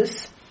you read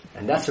this,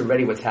 and that's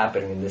already what's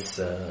happening in this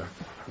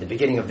the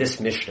beginning of this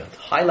Mishnah. It's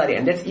highlighting,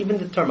 and that's even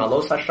the term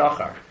Alos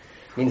HaShachar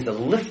means the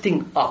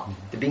lifting up,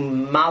 the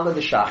being Mala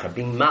the Shachar,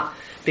 being.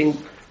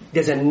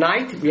 There's a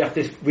night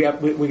there's the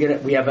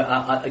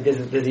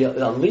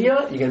Aliyah. You're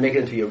going to make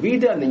it into a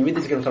Yerida, and then Yerida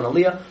is going to turn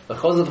Aliyah, the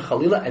Chazal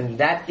Chalila, and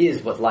that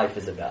is what life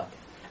is about.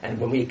 And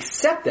when we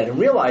accept that and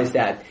realize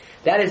that,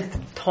 that is the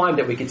time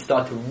that we can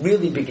start to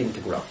really begin to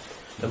grow.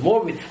 The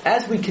more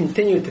as we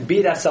continue to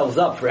beat ourselves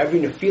up for every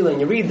Nefila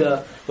and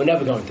Yerida, we're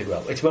never going to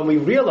grow. It's when we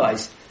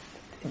realize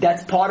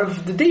that's part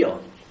of the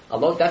deal.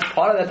 That's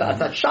part of that.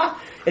 That's Shach.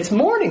 It's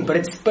morning, but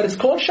it's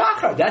called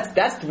Shachar.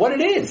 That's what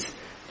it is.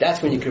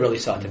 That's when you can really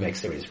start to make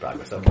serious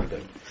progress. Okay,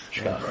 good.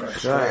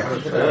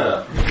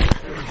 Shkach.